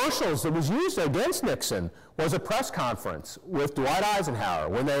the commercials that was used against Nixon was a press conference with Dwight Eisenhower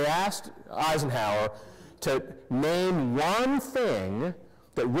when they asked Eisenhower to name one thing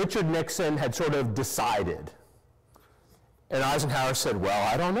that Richard Nixon had sort of decided. And Eisenhower said,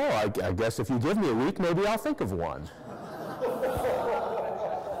 well, I don't know. I guess if you give me a week, maybe I'll think of one.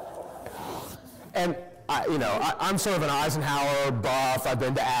 And I'm sort of an Eisenhower buff. I've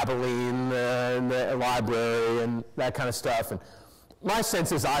been to Abilene and the library and that kind of stuff. And my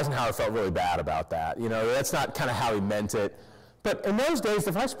sense is Eisenhower felt really bad about that. You know, that's not kind of how he meant it. But in those days,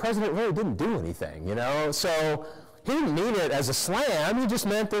 the vice president really didn't do anything, you know? So he didn't mean it as a slam. He just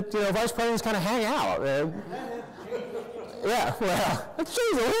meant that, vice presidents kind of hang out. Yeah, well, it's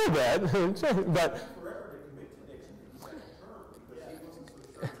changed a little bit. But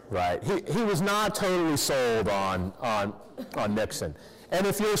right. He was not totally sold on Nixon. And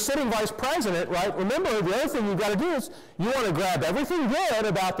if you're a sitting vice president, right, remember the other thing you've got to do is you want to grab everything good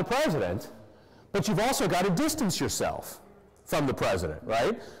about the president, but you've also got to distance yourself from the president,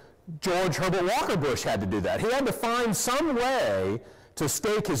 right? George Herbert Walker Bush had to do that. He had to find some way to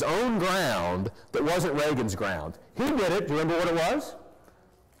stake his own ground that wasn't Reagan's ground. He did it. Do you remember what it was?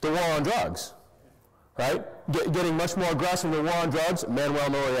 The war on drugs. Right? Getting much more aggressive in the war on drugs, Manuel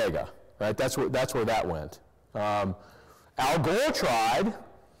Noriega. Right? That's where that went. Al Gore tried.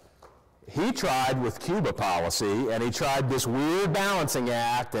 He tried with Cuba policy, and he tried this weird balancing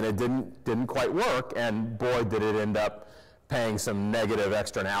act, and it didn't quite work. And boy, did it end up paying some negative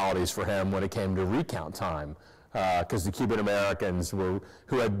externalities for him when it came to recount time, because the Cuban Americans who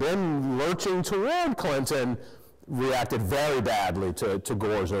had been lurching toward Clinton reacted very badly to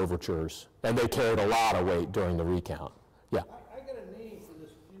Gore's overtures, and they carried a lot of weight during the recount. Yeah. I got a name for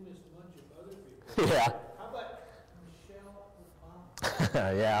this famous bunch of other people. Yeah. How about Michelle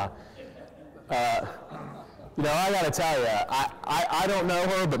Obama? Yeah. I got to tell you, I don't know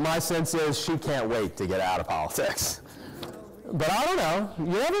her, but my sense is she can't wait to get out of politics. But I don't know. You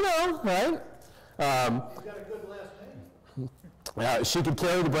never know, right? She's got a good last name. She could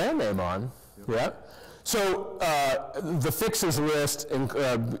carry the brand name on. Yeah. So the fixes list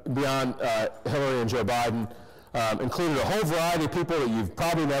beyond Hillary and Joe Biden included a whole variety of people that you've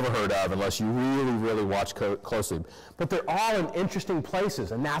probably never heard of unless you really, really watch closely. But they're all in interesting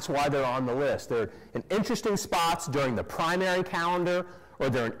places, and that's why they're on the list. They're in interesting spots during the primary calendar, or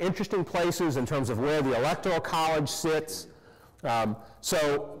they're in interesting places in terms of where the Electoral College sits.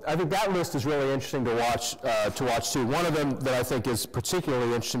 So I think that list is really interesting to watch too. One of them that I think is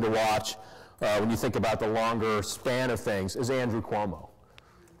particularly interesting to watch when you think about the longer span of things is Andrew Cuomo.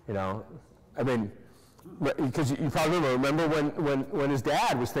 I mean, because you probably remember when his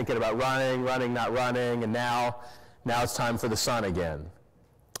dad was thinking about running, not running, and now it's time for the son again.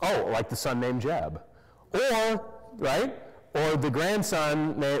 Oh, like the son named Jeb. Or, right? Or the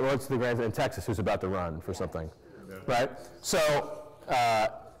grandson, what's the grandson in Texas who's about to run for something? Yeah. right? So,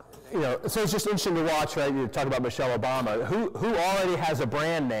 you know, so it's just interesting to watch, right? You talk about Michelle Obama. Who already has a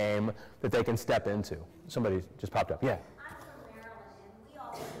brand name that they can step into? Somebody just popped up. Yeah. I'm from Maryland, and we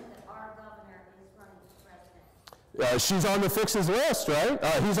all think that our governor is running for president. She's on the fixes list, right?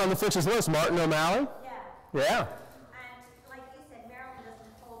 He's on the fixes list. Martin O'Malley? Yeah. Yeah. And like you said, Maryland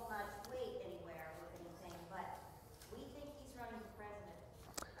doesn't hold much weight anywhere with anything, but we think he's running for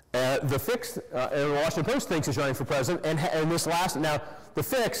president. The Fix, and the Washington Post thinks he's running for president, and this last, now, the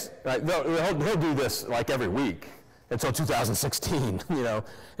Fix, he'll do this like every week until 2016, you know,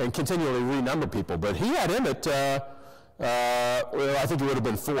 and continually renumber people, but he had him at, well, I think he would have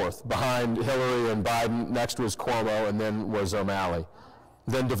been fourth, behind Hillary and Biden. Next was Cuomo, and then was O'Malley.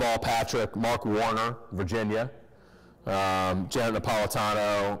 Then Deval Patrick, Mark Warner, Virginia, Janet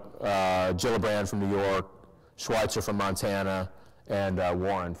Napolitano, Gillibrand from New York, Schweitzer from Montana, and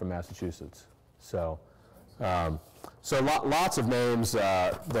Warren from Massachusetts. So, lots of names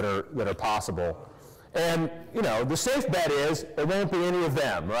that are possible. And, you know, the safe bet is it won't be any of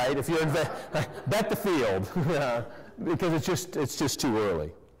them, right? If you're bet the field, because it's just too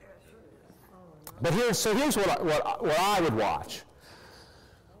early. But here's what I would watch.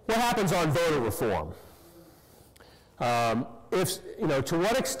 What happens on voter reform? If, you know, to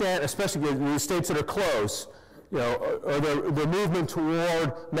what extent, especially in the states that are close, you know, or the movement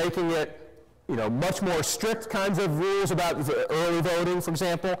toward making it, you know, much more strict kinds of rules about early voting, for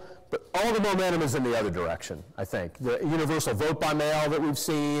example, but all the momentum is in the other direction, I think. The universal vote by mail that we've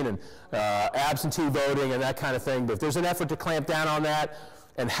seen, and absentee voting and that kind of thing, but if there's an effort to clamp down on that,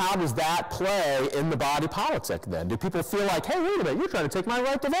 and how does that play in the body politic then? Do people feel like, hey, wait a minute, you're trying to take my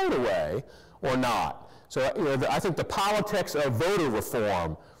right to vote away, or not? So, you know, I think the politics of voter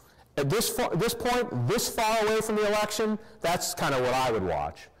reform, at this point, this far away from the election, that's kind of what I would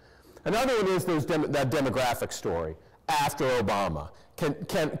watch. Another one is that demographic story after Obama.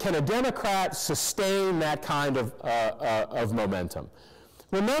 Can a Democrat sustain that kind of momentum?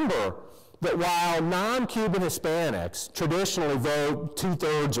 Remember that while non-Cuban Hispanics traditionally vote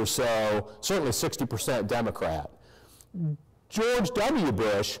 2/3 or so, certainly 60% Democrat, George W.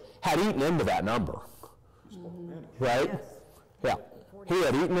 Bush had eaten into that number, right? Yeah. He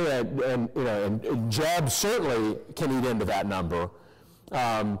had eaten it, and you know, and Jeb certainly can eat into that number,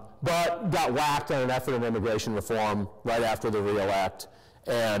 but got whacked on an effort in immigration reform right after the re-elect,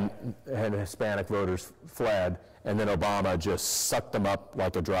 and Hispanic voters fled, and then Obama just sucked them up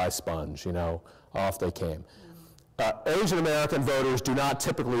like a dry sponge, you know, off they came. Asian American voters do not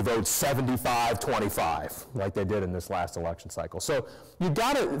typically vote 75-25 like they did in this last election cycle. So you've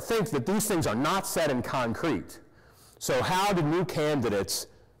got to think that these things are not set in concrete. So how do new candidates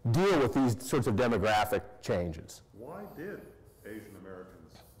deal with these sorts of demographic changes? Why did Asian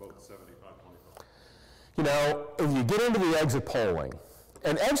Americans vote 75-25? You know, if you get into the exit polling,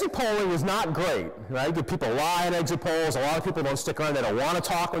 and exit polling is not great, right? People lie in exit polls. A lot of people don't stick around. They don't want to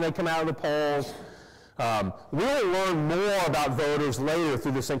talk when they come out of the polls. We'll learn more about voters later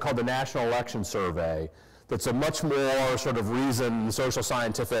through this thing called the National Election Survey. That's a much more sort of reasoned, social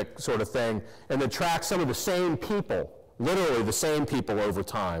scientific sort of thing, and that tracks some of the same people, literally the same people over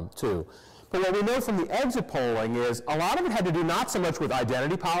time, too. But what we know from the exit polling is a lot of it had to do not so much with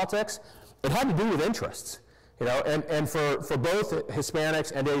identity politics, it had to do with interests. You know, and for both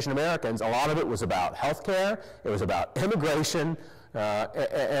Hispanics and Asian Americans, a lot of it was about health care, it was about immigration,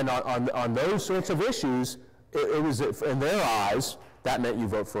 and on those sorts of issues, it was, in their eyes, that meant you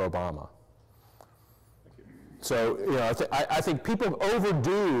vote for Obama. So, you know, I think people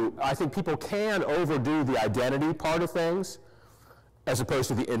can overdo the identity part of things as opposed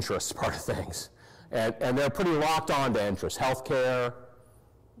to the interests part of things. And they're pretty locked on to interests. Healthcare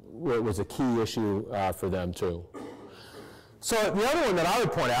was a key issue for them, too. So the other one that I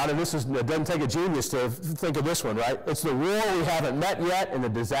would point out, and it doesn't take a genius to think of this one, right? It's the war we haven't met yet and the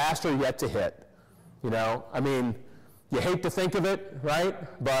disaster yet to hit. You know, I mean, you hate to think of it, right?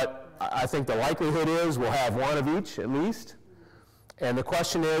 But I think the likelihood is we'll have one of each at least. And the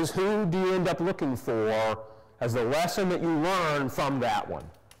question is, who do you end up looking for as the lesson that you learn from that one?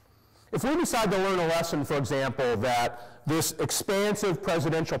 If we decide to learn a lesson, for example, that this expansive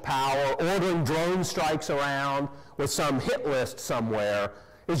presidential power, ordering drone strikes around with some hit list somewhere,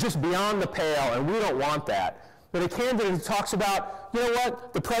 is just beyond the pale, and we don't want that. But a candidate who talks about, you know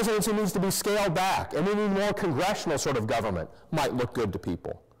what, the presidency needs to be scaled back, and we need more congressional sort of government, might look good to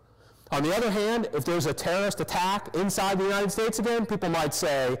people. On the other hand, if there's a terrorist attack inside the United States again, people might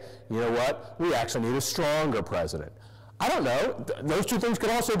say, you know what, we actually need a stronger president. I don't know. Those two things could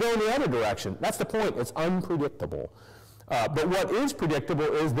also go in the other direction. That's the point. It's unpredictable. But what is predictable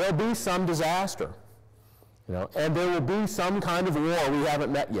is there'll be some disaster. And there will be some kind of war we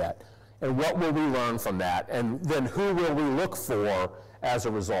haven't met yet. And what will we learn from that? And then who will we look for as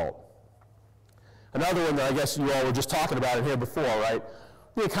a result? Another one that I guess you all were just talking about it here before, right?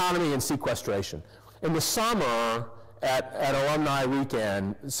 The economy and sequestration. In the summer, at Alumni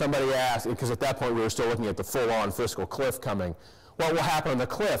Weekend, somebody asked, because at that point we were still looking at the full-on fiscal cliff coming, what will happen on the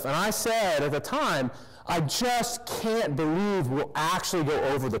cliff? And I said at the time, I just can't believe we'll actually go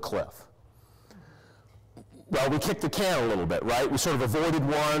over the cliff. Well, we kicked the can a little bit, right? We sort of avoided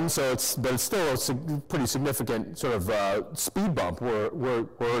one, but it's still a pretty significant sort of speed bump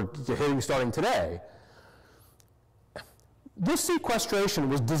we're hitting starting today. This sequestration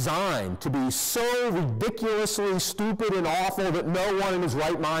was designed to be so ridiculously stupid and awful that no one in his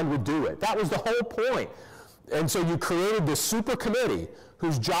right mind would do it. That was the whole point. And so you created this super committee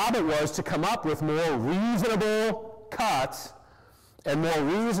whose job it was to come up with more reasonable cuts and more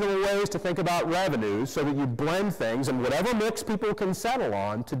reasonable ways to think about revenues so that you blend things and whatever mix people can settle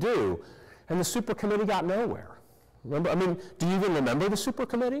on to do. And the super committee got nowhere. Remember, I mean, do you even remember the super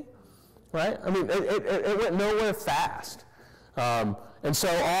committee? Right? I mean, it went nowhere fast. And so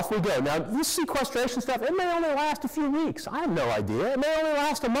off we go. Now, this sequestration stuff, it may only last a few weeks. I have no idea. It may only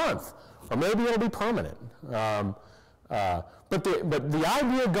last a month, or maybe it'll be permanent. But the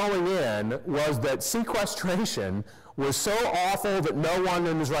idea going in was that sequestration was so awful that no one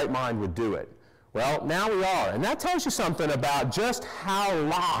in his right mind would do it. Well, now we are. And that tells you something about just how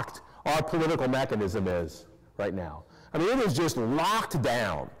locked our political mechanism is right now. I mean, it is just locked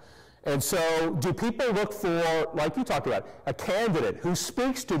down. And so do people look for, like you talked about, a candidate who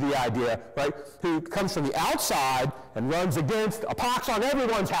speaks to the idea, right, who comes from the outside and runs against a pox on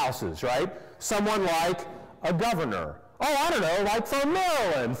everyone's houses, right? Someone like a governor. Oh, I don't know, like from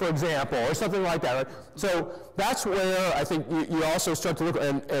Maryland, for example, or something like that. Right? So that's where I think you also start to look,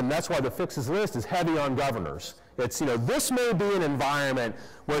 and that's why the fixes list is heavy on governors. It's, this may be an environment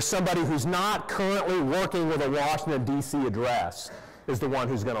where somebody who's not currently working with a Washington, D.C. address is the one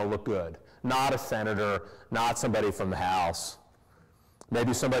who's going to look good. Not a senator, not somebody from the House.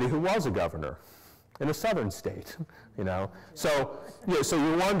 Maybe somebody who was a governor in a southern state, So, so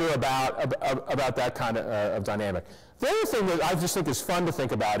you wonder about that kind of dynamic. The other thing that I just think is fun to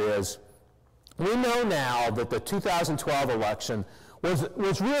think about is, we know now that the 2012 election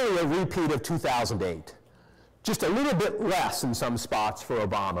was really a repeat of 2008. Just a little bit less in some spots for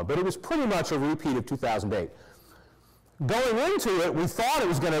Obama, but it was pretty much a repeat of 2008. Going into it, we thought it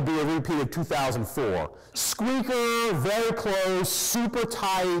was going to be a repeat of 2004. Squeaker, very close, super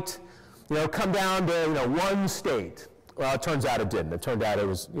tight, come down to one state. Well, it turns out it didn't. It turned out it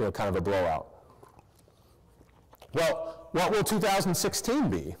was kind of a blowout. Well, what will 2016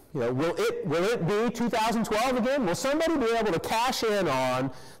 be? Will it be 2012 again? Will somebody be able to cash in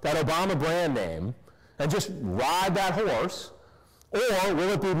on that Obama brand name and just ride that horse? Or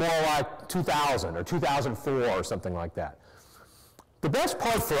will it be more like 2000 or 2004 or something like that? The best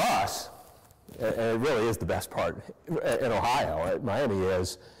part for us, and it really is the best part in Ohio, at Miami,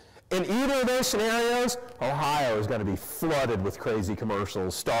 is in either of those scenarios, Ohio is going to be flooded with crazy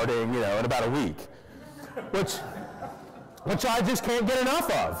commercials starting, in about a week, which I just can't get enough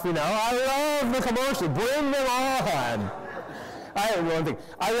of. I love the commercials. Bring them on. I had one thing.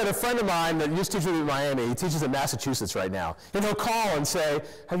 I had a friend of mine that used to teach in Miami. He teaches in Massachusetts right now. And he'll call and say,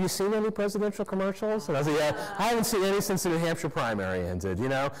 have you seen any presidential commercials? And I say, yeah, I haven't seen any since the New Hampshire primary ended.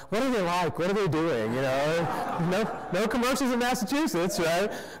 What are they like? What are they doing? No commercials in Massachusetts, right?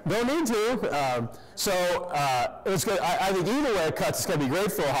 Don't need to. It's good. I think either way it cuts, it's going to be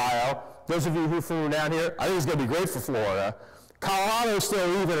great for Ohio. Those of you who flew down here, I think it's going to be great for Florida. Colorado's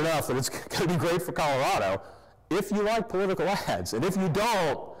still even enough that it's going to be great for Colorado. If you like political ads, and if you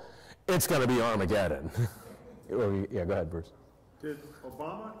don't, it's going to be Armageddon. Yeah, go ahead, Bruce. Did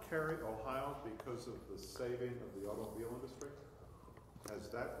Obama carry Ohio because of the saving of the automobile industry? Has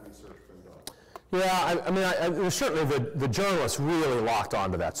that research been done? Yeah, certainly the journalists really locked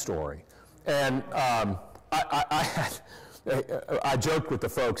onto that story. And I joked with the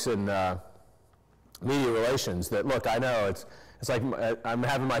folks in media relations that, look, I know it's like I'm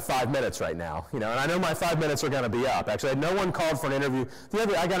having my 5 minutes right now, and I know my 5 minutes are going to be up. Actually, no one called for an interview.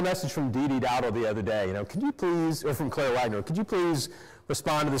 I got a message from Dee Dee Dowdle the other day, could you please, or from Claire Wagner, could you please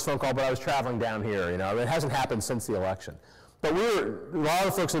respond to this phone call, but I was traveling down here, it hasn't happened since the election. But a lot of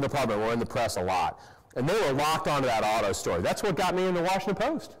the folks in the department were in the press a lot, and they were locked onto that auto story. That's what got me in the Washington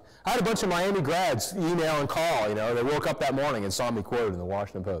Post. I had a bunch of Miami grads email and call, they woke up that morning and saw me quoted in the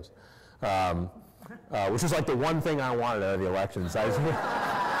Washington Post. Which was like the one thing I wanted out of the elections. I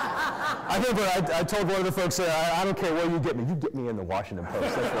remember I told one of the folks, I don't care where you get me in the Washington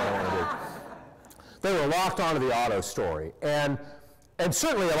Post. That's what I want to do. they were locked onto the auto story. And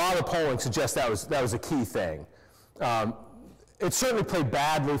certainly a lot of polling suggests that was a key thing. It certainly played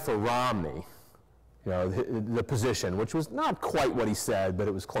badly for Romney, the position, which was not quite what he said, but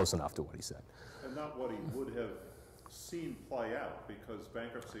it was close enough to what he said. And not what he would have seen play out, because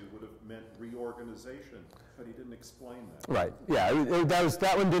bankruptcy would have meant reorganization, but he didn't explain that. Right. Yeah.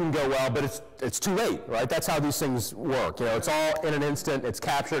 That one didn't go well, but it's too late, right? That's how these things work. It's all in an instant. It's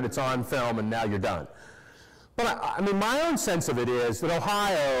captured. It's on film, and now you're done. But I mean, my own sense of it is that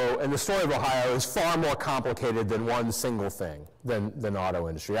Ohio and the story of Ohio is far more complicated than one single thing than auto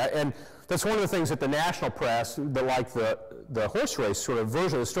industry. And that's one of the things that the national press, that like the horse race sort of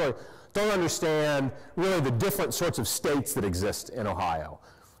version of the story, don't understand really the different sorts of states that exist in Ohio.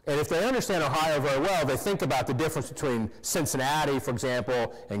 And if they understand Ohio very well, they think about the difference between Cincinnati, for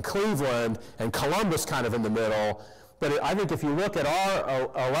example, and Cleveland, and Columbus kind of in the middle. But I think if you look at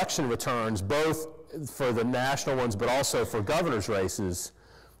our election returns, both for the national ones, but also for governor's races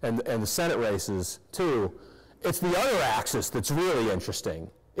and the Senate races too, it's the other axis that's really interesting.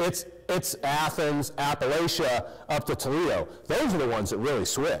 It's Athens, Appalachia, up to Toledo. Those are the ones that really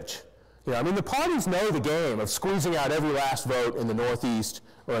switch. I mean, the parties know the game of squeezing out every last vote in the Northeast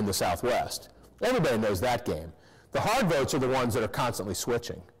or in the Southwest. Everybody knows that game. The hard votes are the ones that are constantly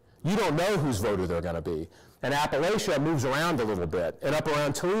switching. You don't know whose voter they're going to be. And Appalachia moves around a little bit, and up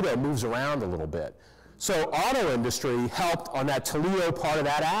around Toledo moves around a little bit. So auto industry helped on that Toledo part of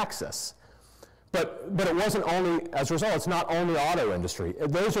that axis. But it wasn't only, as a result, it's not only auto industry.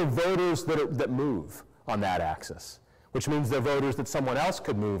 Those are voters that move on that axis, which means they're voters that someone else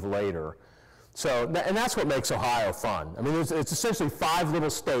could move later. So, and that's what makes Ohio fun. I mean, it's essentially 5 little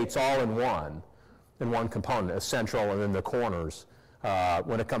states all in one component, a central and then the corners,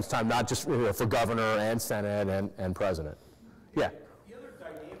 when it comes time, not just for governor and Senate and president. Yeah? The other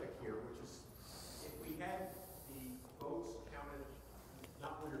dynamic here, which is if we had the votes counted,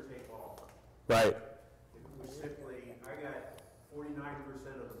 not winner take all. Right. If it was simply, I got 49%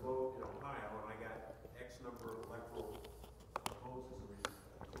 of the vote in Ohio, and I got X number of electoral votes as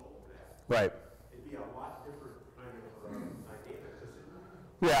a result of that. Right. It'd be a lot different kind of dynamic.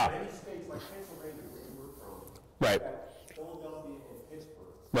 Yeah. Many states like Pennsylvania, where you were from, Right. Philadelphia and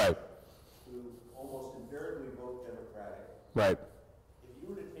Pittsburgh, Right. who almost invariably vote Democratic. Right. If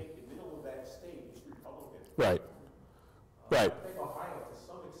you were to take the middle of that state, it's Republican. Right. Right. I think Ohio, to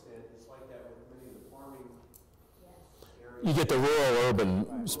some extent, is like that with many of the farming areas. You get the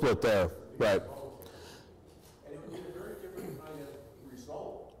rural-urban split there. Right. And it would be a very different kind of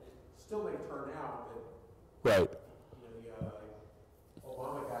result. It still may turn out that Right.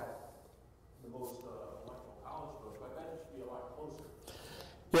 Obama got the most electoral college votes, but that should be a lot closer.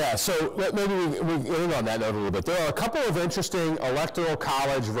 Yeah, so maybe we get in on that note a little bit. There are a couple of interesting electoral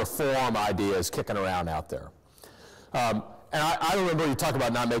college reform ideas kicking around out there. And I remember you talk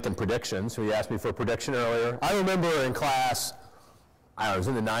about not making predictions, so you asked me for a prediction earlier. I remember in class, I don't know, it was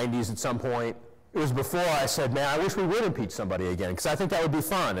in the 90s at some point. It was before I said, man, I wish we would impeach somebody again, because I think that would be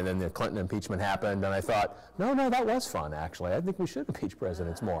fun. And then the Clinton impeachment happened, and I thought, no, that was fun, actually. I think we should impeach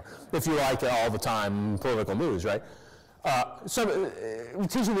presidents more, if you like all the time political news, right? So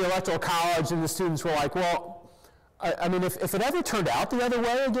teaching the Electoral College, and the students were like, well, I mean, if it ever turned out the other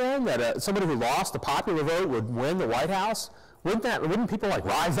way again, that somebody who lost the popular vote would win the White House, wouldn't people like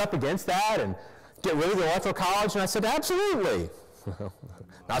rise up against that and get rid of the Electoral College? And I said, absolutely.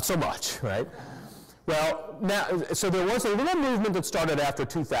 Not so much, right? Well, now, so there was a little movement that started after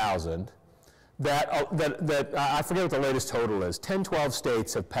 2000 that I forget what the latest total is, 10, 12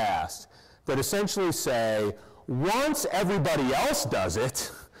 states have passed, that essentially say, once everybody else does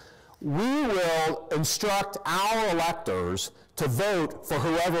it, we will instruct our electors to vote for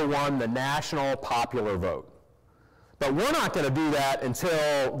whoever won the national popular vote. But we're not going to do that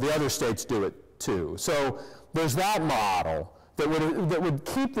until the other states do it too. So there's that model that would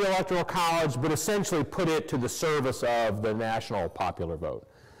keep the Electoral College, but essentially put it to the service of the national popular vote.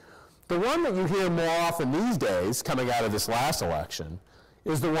 The one that you hear more often these days, coming out of this last election,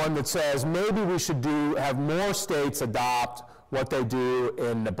 is the one that says maybe we should have more states adopt what they do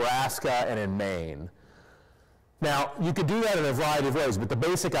in Nebraska and in Maine. Now, you could do that in a variety of ways, but the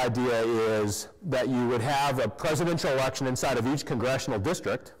basic idea is that you would have a presidential election inside of each congressional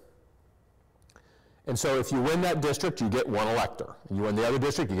district. And so if you win that district, you get one elector. And you win the other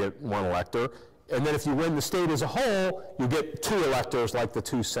district, you get one elector. And then if you win the state as a whole, you get 2 electors like the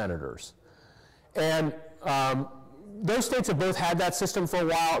 2 senators. And those states have both had that system for a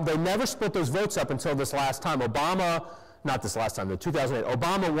while. They never split those votes up until this last time. Not this last time, the 2008.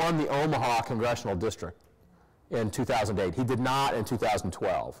 Obama won the Omaha congressional district in 2008. He did not in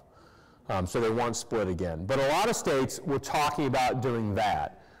 2012. So they weren't split again. But a lot of states were talking about doing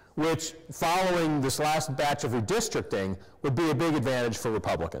that, which, following this last batch of redistricting, would be a big advantage for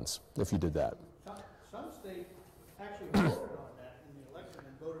Republicans if you did that. Some states actually voted on that in the election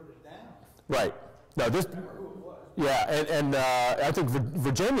and voted it down. Right. No, this. Remember who it was? Yeah, and I think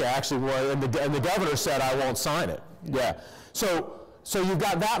Virginia actually was, and the governor said, "I won't sign it." Yeah. So you've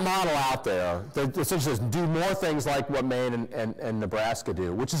got that model out there that essentially says do more things like what Maine and Nebraska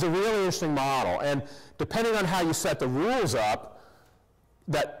do, which is a really interesting model. And depending on how you set the rules up,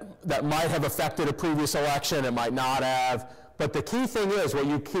 that might have affected a previous election, it might not have. But the key thing is what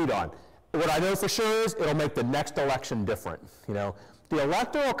you keyed on. What I know for sure is it'll make the next election different. You know, the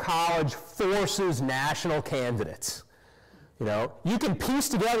Electoral College forces national candidates. You know, you can piece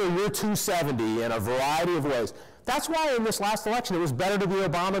together your 270 in a variety of ways. That's why in this last election it was better to be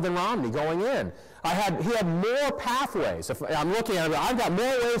Obama than Romney going in. He had more pathways. If I'm looking at it, I've got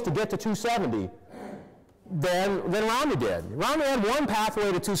more ways to get to 270 than Romney did. Romney had one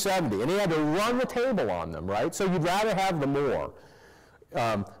pathway to 270, and he had to run the table on them, right? So you'd rather have the more.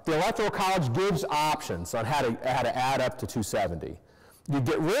 The Electoral College gives options on how to add up to 270. You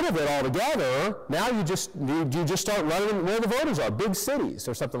get rid of it altogether, now you just start running where the voters are, big cities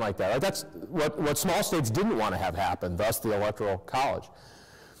or something like that. Right? That's what small states didn't want to have happen, thus the Electoral College.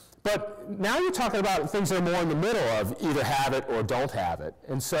 But now you're talking about things that are more in the middle of either have it or don't have it.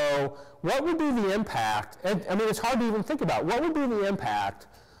 And so what would be the impact, and I mean it's hard to even think about, what would be the impact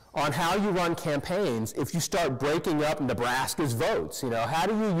on how you run campaigns if you start breaking up Nebraska's votes? You know, how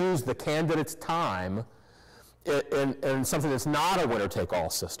do you use the candidate's time in something that's not a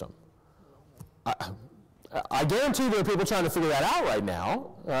winner-take-all system? I guarantee there are people trying to figure that out right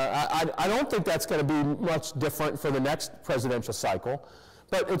now. I don't think that's going to be much different for the next presidential cycle,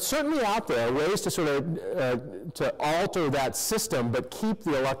 but it's certainly out there, ways to sort of to alter that system but keep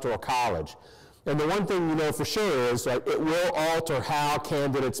the Electoral College. And the one thing you know for sure is that it will alter how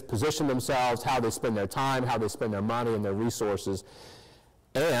candidates position themselves, how they spend their time, how they spend their money and their resources.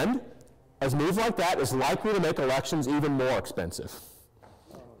 And a move like that is likely to make elections even more expensive.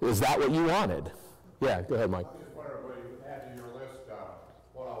 Is that what you wanted? Yeah, go ahead, Mike. I just wondered what you add to your list,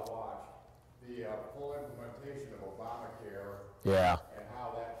 what I'll watch, the full implementation of Obamacare. Yeah. And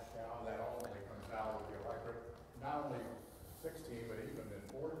how that ultimately comes out with the electorate, not only 16, but even in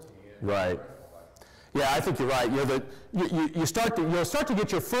 14. Right. Yeah, I think you're right. You'll start to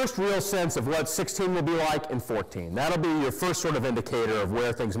get your first real sense of what 16 will be like in 14. That'll be your first sort of indicator of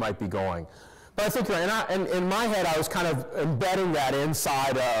where things might be going. But I think you're right. And in my head, I was kind of embedding that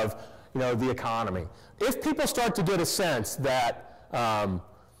inside of the economy. If people start to get a sense that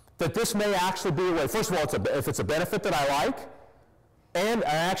that this may actually be a way. First of all, if it's a benefit that I like, and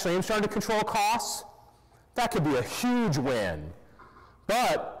I actually am starting to control costs, that could be a huge win.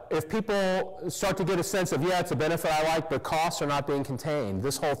 But if people start to get a sense of, yeah, it's a benefit I like, but costs are not being contained,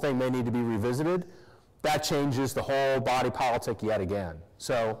 this whole thing may need to be revisited, that changes the whole body politic yet again.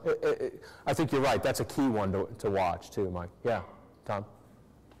 So I think you're right. That's a key one to watch, too, Mike. Yeah, Tom?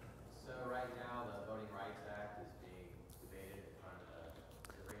 So right now, the Voting Rights Act is being debated in front of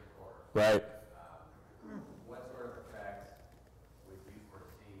the Supreme Court. Right. What sort of effects would you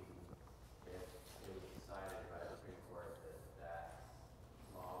foresee if it was decided by the Supreme Court that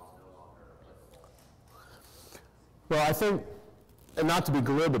law is no longer applicable? Well, I think, and not to be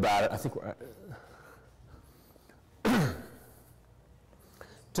glib about it, I think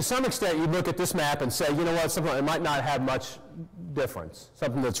to some extent you look at this map and say, you know what, something it might not have much difference.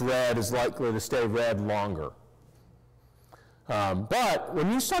 Something that's red is likely to stay red longer. But when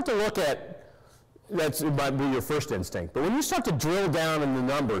you start to look at, it might be your first instinct, but when you start to drill down in the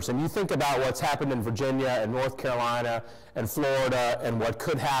numbers and you think about what's happened in Virginia and North Carolina and Florida and what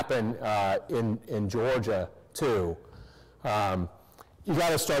could happen in Georgia too, you got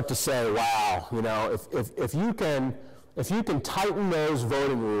to start to say, wow, if you can tighten those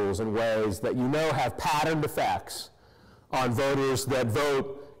voting rules in ways that have patterned effects on voters that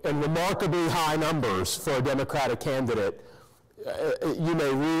vote in remarkably high numbers for a Democratic candidate, you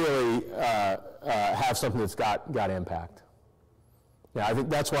may really have something that's got impact. Yeah, I think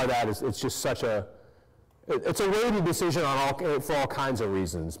that's why it's just such it's a weighty decision for all kinds of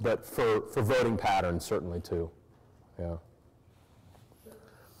reasons, but for voting patterns certainly too. Yeah.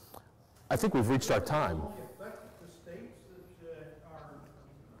 I think we've reached our time. Only affect the states that are,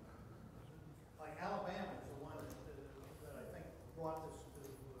 like Alabama is the one that I think brought this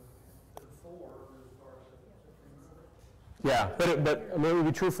to the fore as far as the Supreme Court. Yeah, but I mean, it would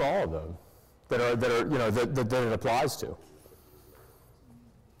be true for all of them that it applies to.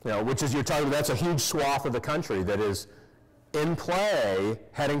 Which is you're talking. That's a huge swath of the country that is in play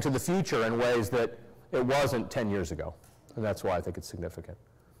heading to the future in ways that it wasn't 10 years ago. And that's why I think it's significant.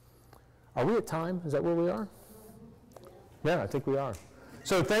 Are we at time? Is that where we are? Yeah, I think we are.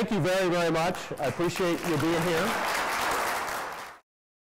 So thank you very, very much. I appreciate you being here.